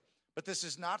Israel. But this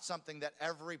is not something that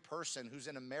every person who's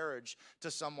in a marriage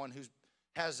to someone who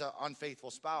has an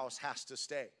unfaithful spouse has to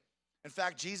stay. In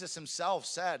fact, Jesus himself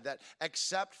said that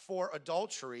except for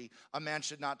adultery, a man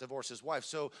should not divorce his wife.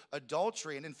 So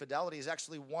adultery and infidelity is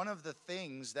actually one of the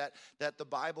things that the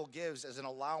Bible gives as an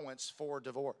allowance for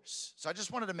divorce. So I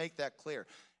just wanted to make that clear.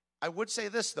 I would say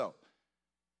this, though.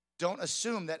 Don't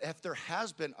assume that if there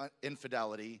has been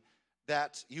infidelity,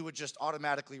 that you would just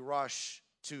automatically rush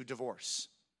to divorce.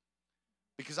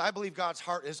 Because I believe God's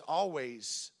heart is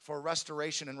always for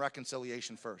restoration and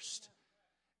reconciliation first.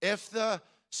 If the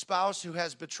spouse who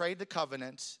has betrayed the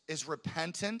covenant is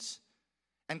repentant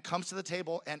and comes to the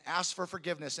table and asks for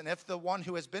forgiveness, and if the one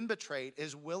who has been betrayed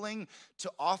is willing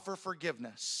to offer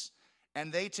forgiveness,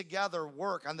 and they together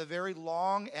work on the very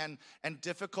long and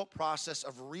difficult process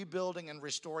of rebuilding and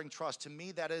restoring trust, to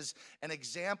me that is an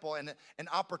example and an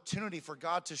opportunity for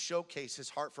God to showcase his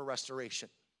heart for restoration.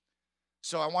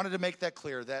 So I wanted to make that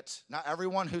clear, that not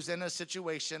everyone who's in a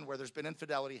situation where there's been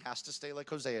infidelity has to stay like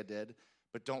Hosea did,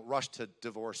 but don't rush to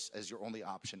divorce as your only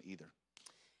option either.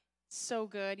 So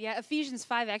good. Yeah, Ephesians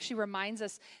 5 actually reminds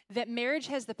us that marriage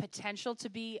has the potential to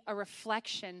be a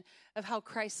reflection of how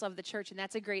Christ loved the church, and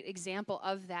that's a great example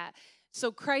of that.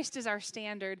 So Christ is our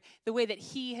standard. The way that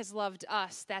he has loved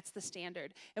us, that's the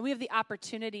standard. And we have the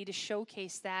opportunity to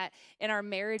showcase that in our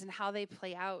marriage and how they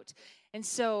play out. And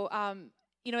so,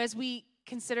 as we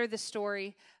consider the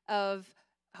story of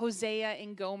Hosea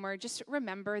and Gomer, just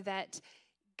remember that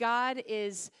God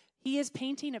is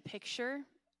painting a picture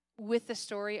with the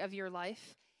story of your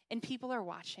life, and people are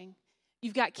watching.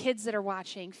 You've got kids that are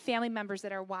watching, family members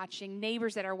that are watching,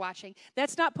 neighbors that are watching.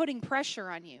 That's not putting pressure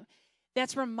on you.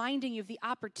 That's reminding you of the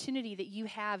opportunity that you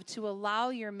have to allow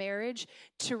your marriage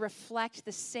to reflect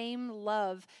the same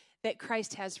love that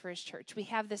Christ has for his church. We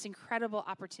have this incredible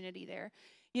opportunity there.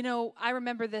 You know, I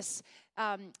remember this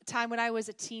time when I was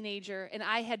a teenager, and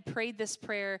I had prayed this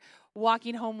prayer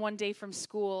walking home one day from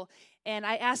school, and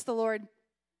I asked the Lord,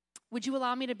 would you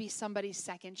allow me to be somebody's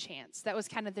second chance? That was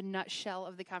kind of the nutshell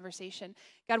of the conversation.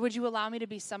 God, would you allow me to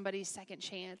be somebody's second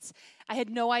chance? I had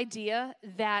no idea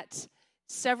that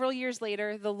Several years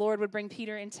later, the Lord would bring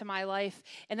Peter into my life,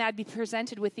 and I'd be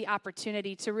presented with the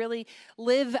opportunity to really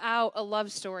live out a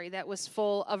love story that was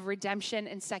full of redemption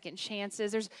and second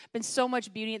chances. There's been so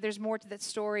much beauty. There's more to that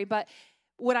story, but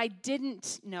what I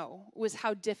didn't know was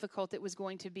how difficult it was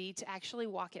going to be to actually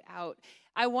walk it out.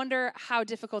 I wonder how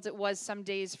difficult it was some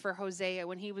days for Hosea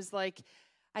when he was like,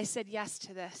 I said yes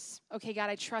to this. Okay, God,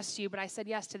 I trust you, but I said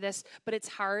yes to this, but it's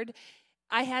hard.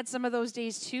 I had some of those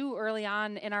days too early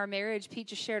on in our marriage. Pete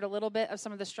just shared a little bit of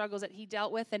some of the struggles that he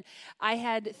dealt with, and I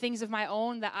had things of my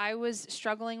own that I was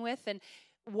struggling with, and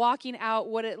walking out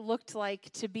what it looked like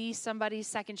to be somebody's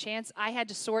second chance, I had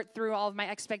to sort through all of my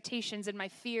expectations and my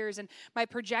fears and my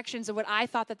projections of what I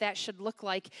thought that should look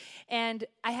like. And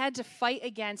I had to fight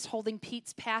against holding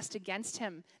Pete's past against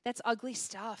him. That's ugly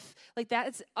stuff. Like,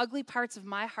 that's ugly parts of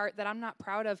my heart that I'm not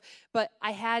proud of. But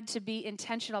I had to be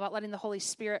intentional about letting the Holy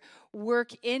Spirit work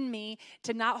in me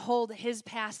to not hold his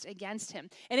past against him.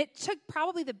 And it took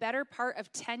probably the better part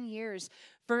of 10 years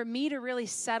for me to really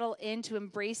settle into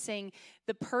embracing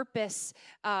the purpose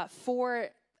for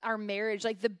our marriage,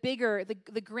 like the bigger,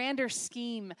 the grander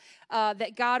scheme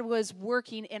that God was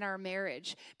working in our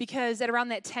marriage. Because at around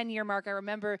that 10-year mark, I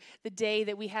remember the day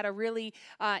that we had a really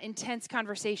intense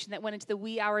conversation that went into the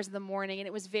wee hours of the morning, and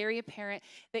it was very apparent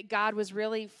that God was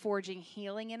really forging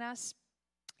healing in us.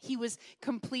 He was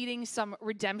completing some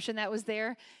redemption that was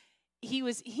there. He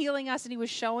was healing us, and he was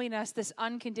showing us this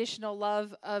unconditional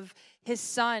love of his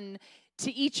son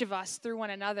to each of us through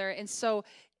one another. And so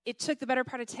it took the better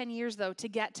part of 10 years, though, to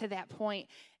get to that point.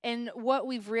 And what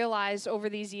we've realized over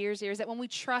these years is that when we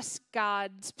trust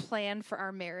God's plan for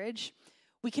our marriage,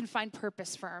 we can find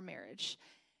purpose for our marriage.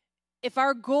 If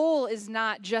our goal is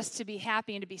not just to be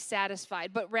happy and to be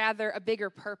satisfied, but rather a bigger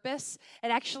purpose,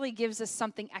 it actually gives us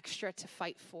something extra to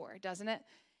fight for, doesn't it?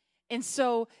 And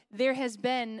so there has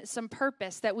been some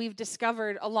purpose that we've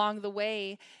discovered along the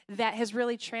way that has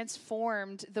really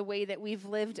transformed the way that we've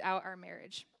lived out our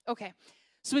marriage. Okay,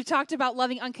 so we've talked about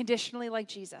loving unconditionally like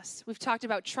Jesus. We've talked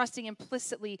about trusting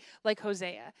implicitly like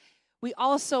Hosea. We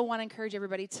also want to encourage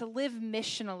everybody to live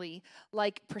missionally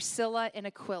like Priscilla and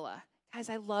Aquila. Guys,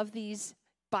 I love these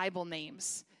Bible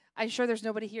names. I'm sure there's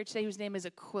nobody here today whose name is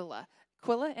Aquila.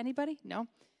 Aquila, anybody? No?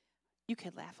 You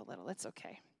could laugh a little. It's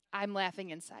okay. I'm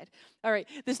laughing inside. All right,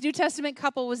 this New Testament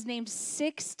couple was named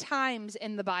 6 times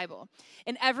in the Bible.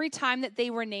 And every time that they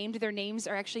were named, their names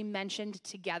are actually mentioned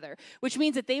together, which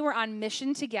means that they were on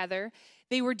mission together.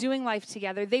 They were doing life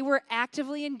together. They were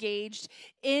actively engaged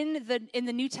in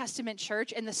the New Testament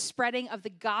church and the spreading of the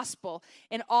gospel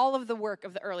and all of the work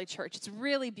of the early church. It's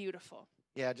really beautiful.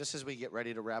 Yeah, just as we get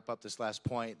ready to wrap up this last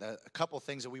point, a couple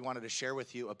things that we wanted to share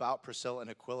with you about Priscilla and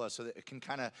Aquila so that it can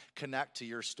kind of connect to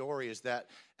your story is that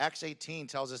Acts 18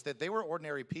 tells us that they were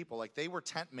ordinary people, like they were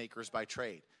tent makers by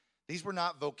trade. These were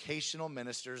not vocational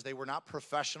ministers. They were not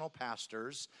professional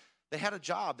pastors. They had a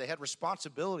job. They had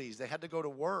responsibilities. They had to go to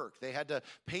work. They had to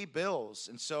pay bills.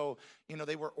 And so,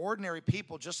 they were ordinary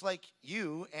people just like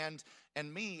you and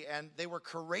me, and they were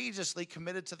courageously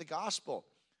committed to the gospel.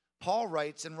 Paul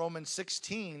writes in Romans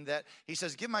 16 that he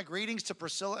says, give my greetings to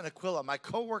Priscilla and Aquila, my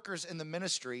co-workers in the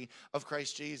ministry of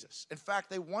Christ Jesus. In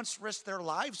fact, they once risked their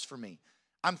lives for me.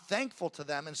 I'm thankful to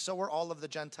them, and so are all of the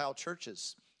Gentile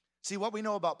churches. See, what we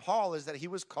know about Paul is that he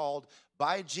was called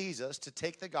by Jesus to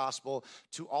take the gospel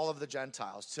to all of the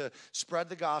Gentiles, to spread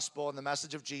the gospel and the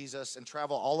message of Jesus and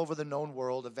travel all over the known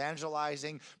world,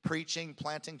 evangelizing, preaching,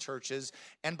 planting churches.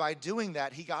 And by doing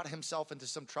that, he got himself into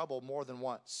some trouble more than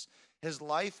once. His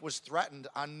life was threatened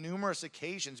on numerous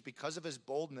occasions because of his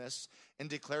boldness in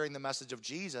declaring the message of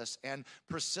Jesus. And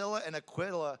Priscilla and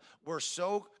Aquila were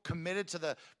so committed to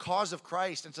the cause of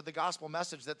Christ and to the gospel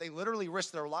message that they literally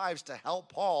risked their lives to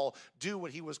help Paul do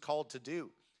what he was called to do.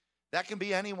 That can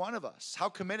be any one of us. How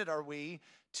committed are we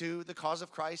to the cause of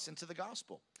Christ and to the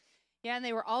gospel? Yeah, and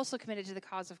they were also committed to the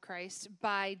cause of Christ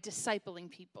by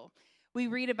discipling people. We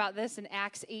read about this in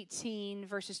Acts 18,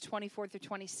 verses 24 through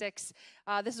 26.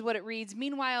 This is what it reads.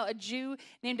 Meanwhile, a Jew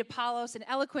named Apollos, an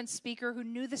eloquent speaker who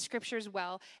knew the scriptures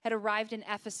well, had arrived in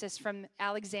Ephesus from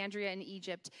Alexandria in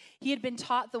Egypt. He had been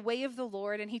taught the way of the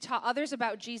Lord, and he taught others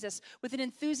about Jesus with an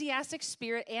enthusiastic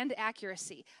spirit and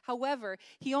accuracy. However,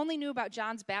 he only knew about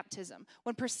John's baptism.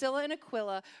 When Priscilla and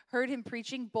Aquila heard him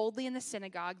preaching boldly in the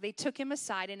synagogue, they took him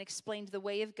aside and explained the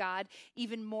way of God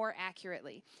even more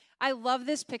accurately. I love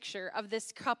this picture of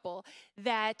this couple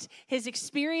that has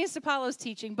experienced Apollo's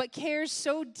teaching, but cares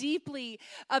so deeply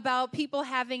about people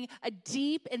having a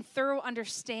deep and thorough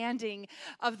understanding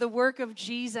of the work of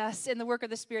Jesus and the work of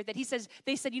the Spirit that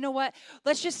they said, you know what,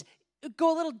 let's just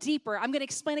go a little deeper. I'm going to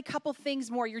explain a couple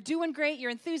things more. You're doing great.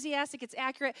 You're enthusiastic. It's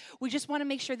accurate. We just want to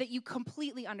make sure that you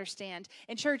completely understand.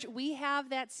 And church, we have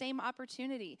that same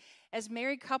opportunity. As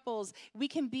married couples, we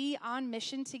can be on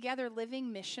mission together,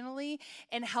 living missionally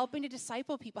and helping to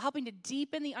disciple people, helping to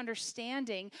deepen the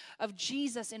understanding of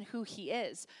Jesus and who he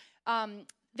is.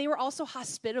 They were also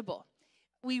hospitable.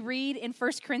 We read in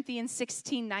 1 Corinthians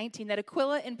 16:19 that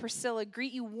Aquila and Priscilla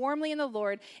greet you warmly in the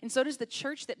Lord, and so does the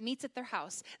church that meets at their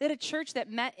house. They had a church that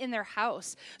met in their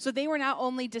house. So they were not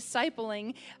only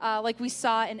discipling, like we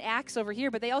saw in Acts over here,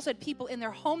 but they also had people in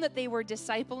their home that they were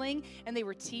discipling, and they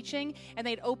were teaching, and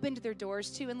they'd opened their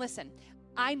doors to. And listen,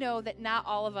 I know that not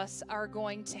all of us are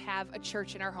going to have a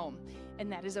church in our home,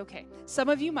 and that is okay. Some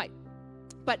of you might.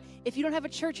 But if you don't have a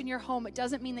church in your home, it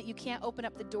doesn't mean that you can't open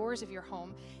up the doors of your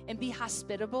home and be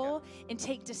hospitable and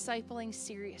take discipling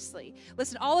seriously.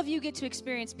 Listen, all of you get to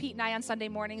experience Pete and I on Sunday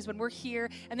mornings when we're here,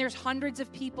 and there's hundreds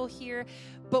of people here.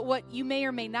 But what you may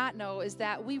or may not know is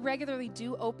that we regularly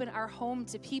do open our home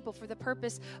to people for the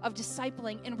purpose of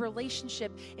discipling in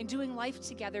relationship and doing life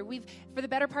together. We've, for the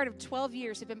better part of 12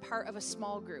 years, have been part of a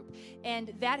small group.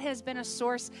 And that has been a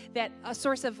source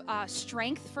of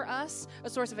strength for us, a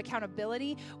source of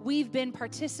accountability. We've been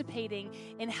participating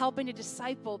in helping to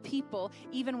disciple people,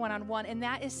 even one-on-one, and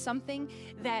that is something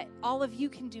that all of you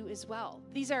can do as well.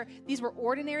 These were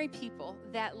ordinary people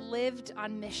that lived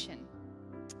on mission.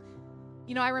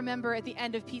 You know, I remember at the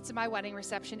end of Pete's and my wedding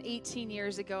reception 18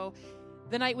 years ago,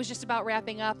 the night was just about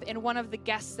wrapping up, and one of the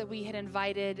guests that we had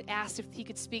invited asked if he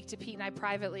could speak to Pete and I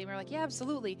privately, and we were like, yeah,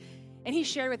 absolutely. And he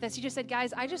shared with us, he just said,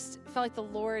 guys, I just felt like the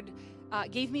Lord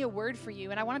gave me a word for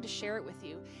you, and I wanted to share it with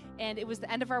you. And it was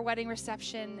the end of our wedding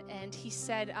reception, and he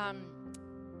said,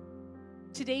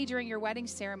 today during your wedding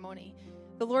ceremony,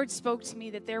 the Lord spoke to me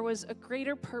that there was a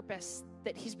greater purpose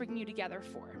that he's bringing you together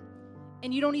for.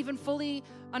 And you don't even fully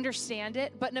understand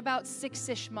it, but in about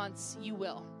 6-ish months, you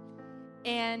will.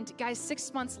 And guys,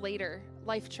 6 months later,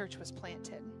 Life Church was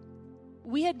planted.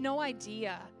 We had no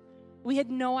idea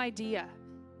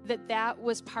that that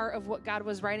was part of what God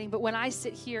was writing. But when I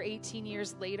sit here 18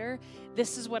 years later,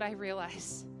 this is what I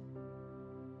realize.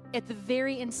 At the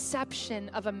very inception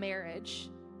of a marriage,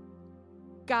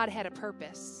 God had a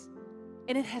purpose.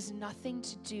 And it has nothing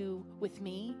to do with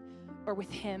me or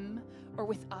with him or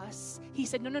with us. He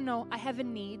said, no, I have a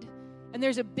need. And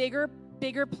there's a bigger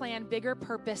plan, bigger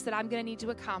purpose that I'm going to need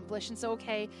to accomplish. And so,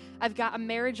 okay, I've got a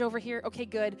marriage over here. Okay,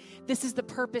 good. This is the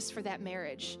purpose for that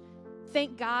marriage.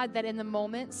 Thank God that in the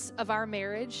moments of our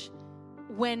marriage,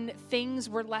 when things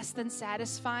were less than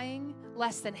satisfying,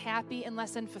 less than happy, and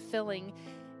less than fulfilling,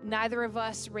 neither of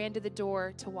us ran to the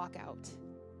door to walk out.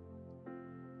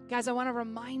 Guys, I want to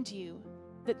remind you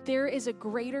that there is a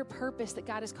greater purpose that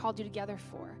God has called you together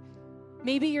for.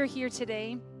 Maybe you're here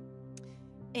today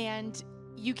and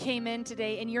you came in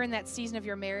today and you're in that season of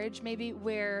your marriage, maybe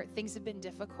where things have been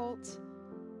difficult.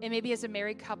 And maybe as a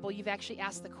married couple, you've actually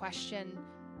asked the question,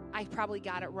 I probably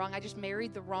got it wrong. I just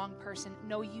married the wrong person.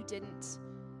 No, you didn't.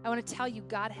 I want to tell you,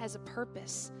 God has a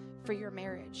purpose for your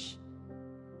marriage.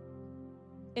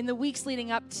 In the weeks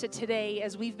leading up to today,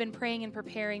 as we've been praying and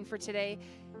preparing for today,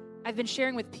 I've been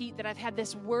sharing with Pete that I've had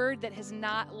this word that has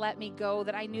not let me go,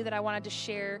 that I knew that I wanted to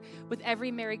share with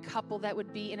every married couple that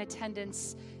would be in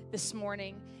attendance this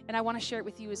morning. And I want to share it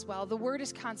with you as well. The word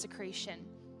is consecration.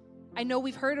 I know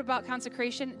we've heard about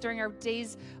consecration during our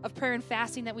days of prayer and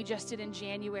fasting that we just did in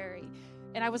January.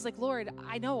 And I was like, Lord,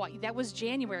 I know that was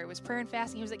January. It was prayer and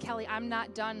fasting. He was like, Kelly, I'm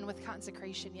not done with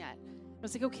consecration yet. I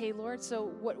was like, okay, Lord, so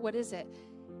what is it?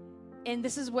 And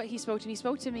this is what he spoke to me. He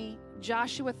spoke to me,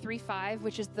 Joshua 3:5,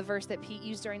 which is the verse that Pete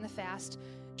used during the fast.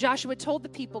 Joshua told the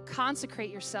people, consecrate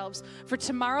yourselves, for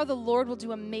tomorrow the Lord will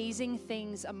do amazing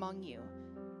things among you.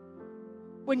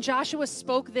 When Joshua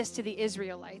spoke this to the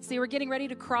Israelites, they were getting ready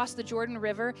to cross the Jordan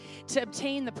River to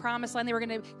obtain the promised land. They were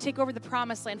going to take over the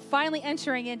promised land, finally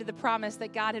entering into the promise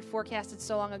that God had forecasted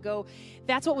so long ago.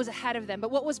 That's what was ahead of them.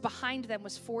 But what was behind them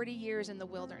was 40 years in the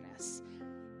wilderness.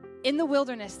 In the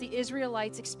wilderness, the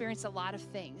Israelites experienced a lot of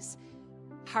things.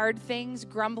 Hard things,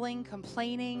 grumbling,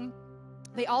 complaining.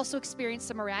 They also experienced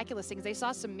some miraculous things. They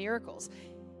saw some miracles.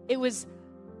 It was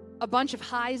a bunch of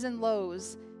highs and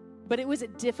lows, but it was a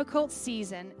difficult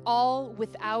season, all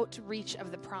without reach of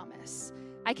the promise.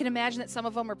 I can imagine that some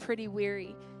of them were pretty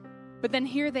weary. But then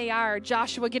here they are,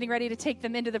 Joshua getting ready to take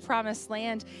them into the promised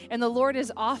land, and the Lord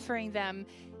is offering them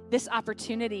this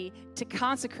opportunity to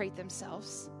consecrate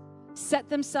themselves, set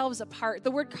themselves apart.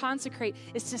 The word consecrate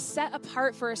is to set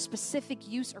apart for a specific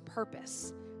use or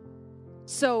purpose.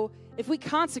 So if we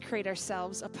consecrate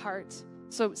ourselves apart,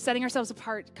 so setting ourselves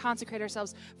apart, consecrate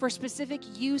ourselves for a specific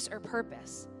use or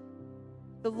purpose,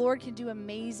 The Lord can do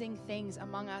amazing things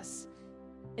among us.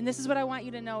 And this is what I want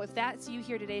you to know. If that's you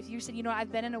here today, if you said,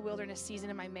 I've been in a wilderness season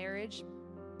in my marriage,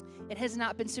 it has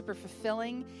not been super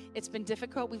fulfilling. It's been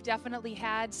difficult. We've definitely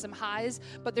had some highs,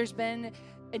 but there's been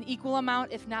an equal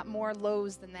amount, if not more,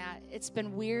 lows than that. It's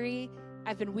been weary.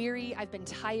 I've been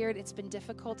tired. It's been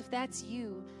difficult. If that's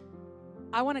you,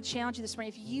 I want to challenge you this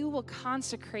morning. If you will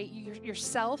consecrate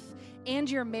yourself and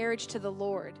your marriage to the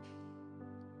Lord,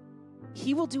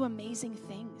 He will do amazing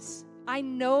things. I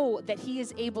know that He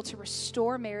is able to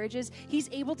restore marriages. He's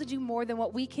able to do more than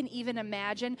what we can even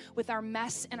imagine with our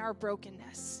mess and our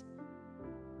brokenness.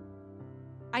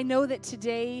 I know that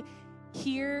today,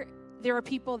 here, there are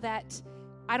people that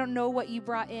I don't know what you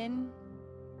brought in,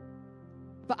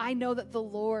 but I know that the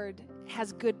Lord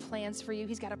has good plans for you.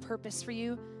 He's got a purpose for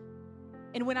you.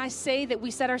 And when I say that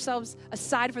we set ourselves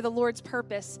aside for the Lord's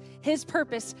purpose, His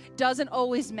purpose doesn't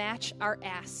always match our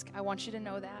ask. I want you to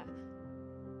know that.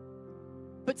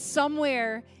 But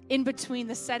somewhere in between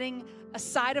the setting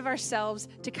aside of ourselves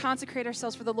to consecrate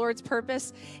ourselves for the Lord's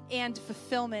purpose and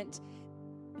fulfillment,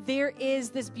 there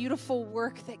is this beautiful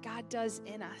work that God does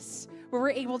in us where we're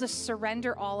able to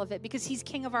surrender all of it because He's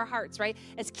King of our hearts, right?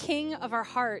 As King of our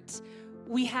hearts,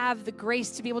 we have the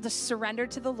grace to be able to surrender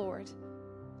to the Lord.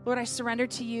 Lord, I surrender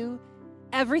to you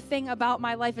everything about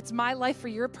my life. It's my life for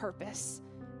your purpose,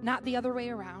 not the other way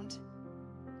around.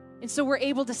 And so we're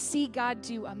able to see God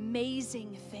do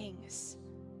amazing things.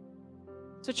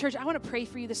 So church, I want to pray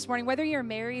for you this morning, whether you're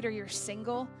married or you're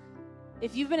single.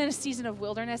 If you've been in a season of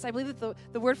wilderness, I believe that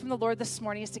the word from the Lord this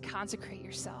morning is to consecrate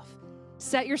yourself.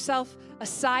 Set yourself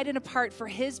aside and apart for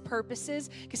His purposes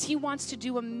because He wants to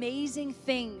do amazing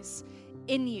things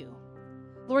in you.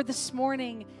 Lord, this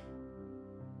morning,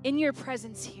 in your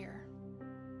presence here,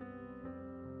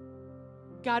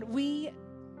 God, we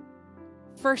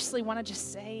firstly want to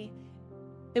just say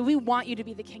that we want you to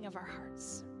be the King of our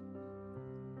hearts.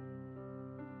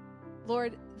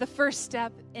 Lord, the first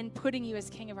step in putting you as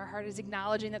King of our heart is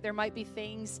acknowledging that there might be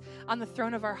things on the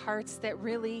throne of our hearts that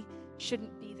really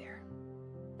shouldn't be there.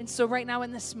 And so right now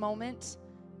in this moment,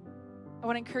 I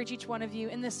want to encourage each one of you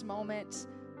in this moment,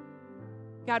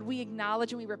 God, we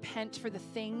acknowledge and we repent for the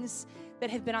things that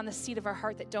have been on the seat of our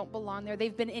heart that don't belong there.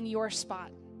 They've been in your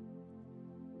spot.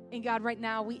 And God, right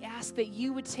now, we ask that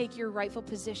you would take your rightful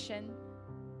position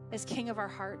as King of our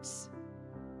hearts.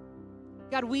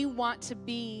 God, we want to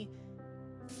be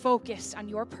focused on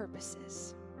your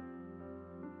purposes.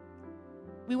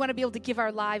 We want to be able to give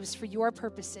our lives for your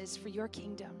purposes, for your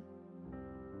kingdom.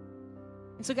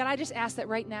 And so, God, I just ask that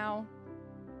right now,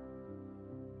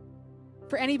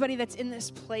 for anybody that's in this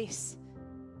place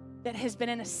that has been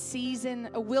in a season,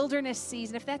 a wilderness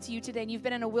season, if that's you today and you've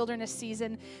been in a wilderness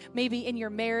season, maybe in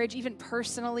your marriage, even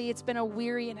personally, it's been a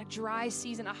weary and a dry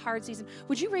season, a hard season,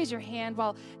 would you raise your hand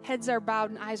while heads are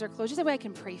bowed and eyes are closed? Just that way I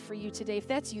can pray for you today. If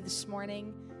that's you this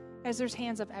morning, as there's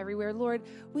hands up everywhere, Lord,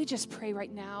 we just pray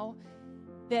right now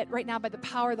that right now by the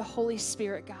power of the Holy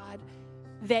Spirit, God,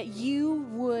 that you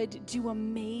would do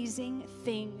amazing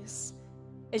things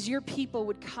as your people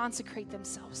would consecrate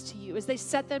themselves to you, as they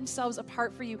set themselves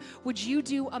apart for you. Would you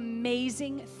do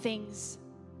amazing things?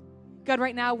 God,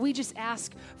 right now, we just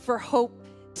ask for hope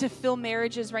to fill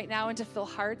marriages right now and to fill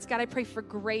hearts. God, I pray for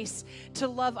grace to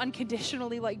love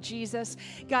unconditionally like Jesus.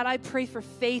 God, I pray for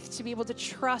faith to be able to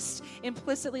trust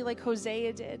implicitly like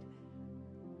Hosea did.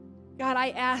 God,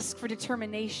 I ask for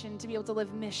determination to be able to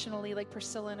live missionally like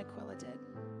Priscilla and Aquila did.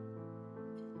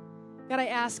 God, I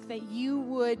ask that you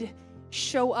would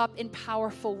show up in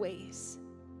powerful ways,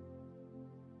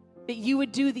 that you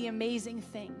would do the amazing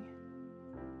thing.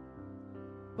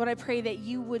 Lord, I pray that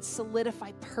you would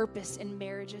solidify purpose in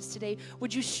marriages today.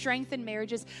 Would you strengthen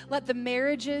marriages? Let the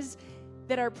marriages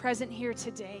that are present here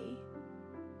today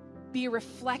be a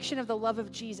reflection of the love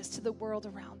of Jesus to the world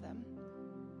around them.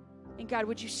 And God,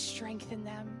 would you strengthen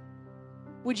them?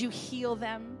 Would you heal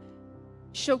them?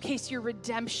 Showcase your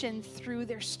redemption through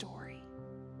their story.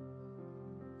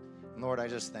 Lord, I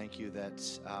just thank you that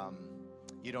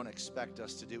you don't expect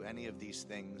us to do any of these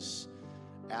things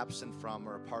absent from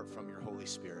or apart from your Holy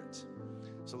Spirit.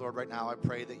 So, Lord, right now I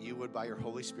pray that you would, by your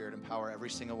Holy Spirit, empower every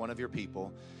single one of your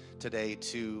people today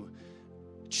to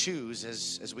choose,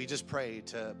 as we just pray,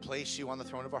 to place you on the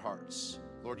throne of our hearts.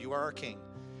 Lord, you are our King.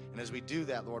 And as we do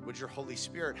that, Lord, would your Holy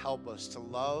Spirit help us to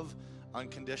love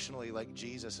unconditionally like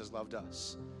Jesus has loved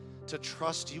us, to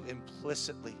trust you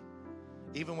implicitly,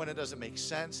 even when it doesn't make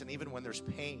sense and even when there's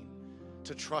pain,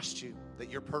 to trust you that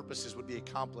your purposes would be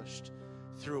accomplished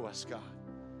through us, God,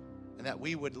 and that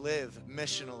we would live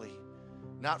missionally,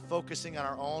 not focusing on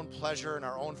our own pleasure and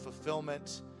our own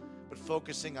fulfillment, but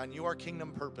focusing on your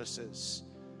kingdom purposes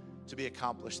to be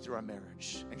accomplished through our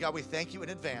marriage. And God, we thank you in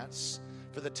advance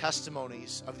for the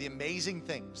testimonies of the amazing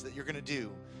things that you're going to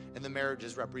do in the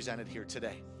marriages represented here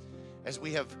today. As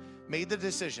we have made the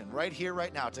decision right here,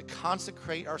 right now, to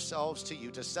consecrate ourselves to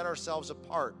you, to set ourselves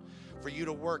apart for you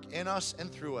to work in us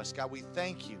and through us, God, we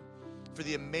thank you for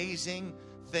the amazing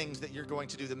things that you're going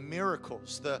to do, the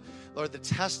miracles, Lord, the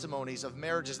testimonies of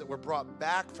marriages that were brought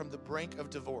back from the brink of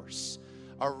divorce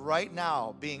are right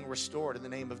now being restored in the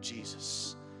name of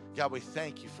Jesus. God, we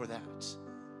thank you for that.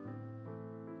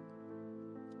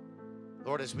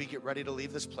 Lord, as we get ready to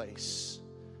leave this place,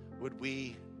 would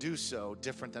we do so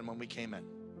different than when we came in?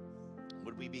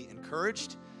 Would we be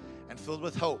encouraged and filled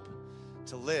with hope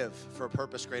to live for a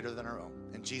purpose greater than our own?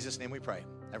 In Jesus' name we pray.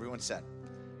 Everyone said,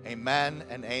 amen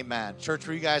and amen. Church,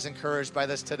 were you guys encouraged by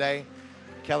this today?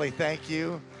 Kelly, thank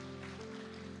you.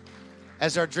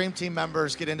 As our dream team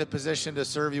members get into position to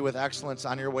serve you with excellence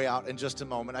on your way out in just a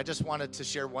moment, I just wanted to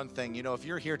share one thing. You know, if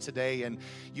you're here today and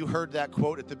you heard that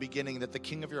quote at the beginning that the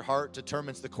king of your heart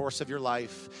determines the course of your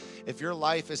life, if your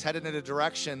life is headed in a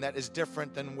direction that is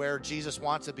different than where Jesus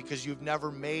wants it because you've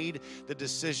never made the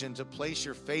decision to place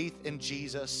your faith in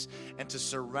Jesus and to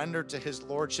surrender to his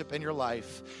lordship in your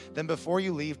life, then before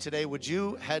you leave today, would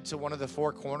you head to one of the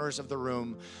four corners of the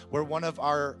room where one of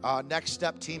our Next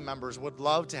Step team members would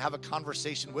love to have a conversation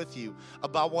with you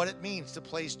about what it means to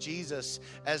place Jesus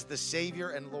as the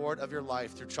Savior and Lord of your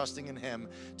life through trusting in him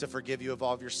to forgive you of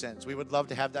all of your sins. We would love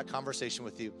to have that conversation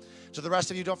with you. To the rest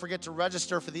of you, don't forget to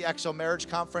register for the XO Marriage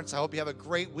Conference. I hope you have a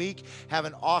great week. Have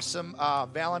an awesome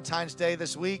Valentine's Day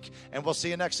this week, and we'll see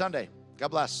you next Sunday.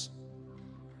 God bless.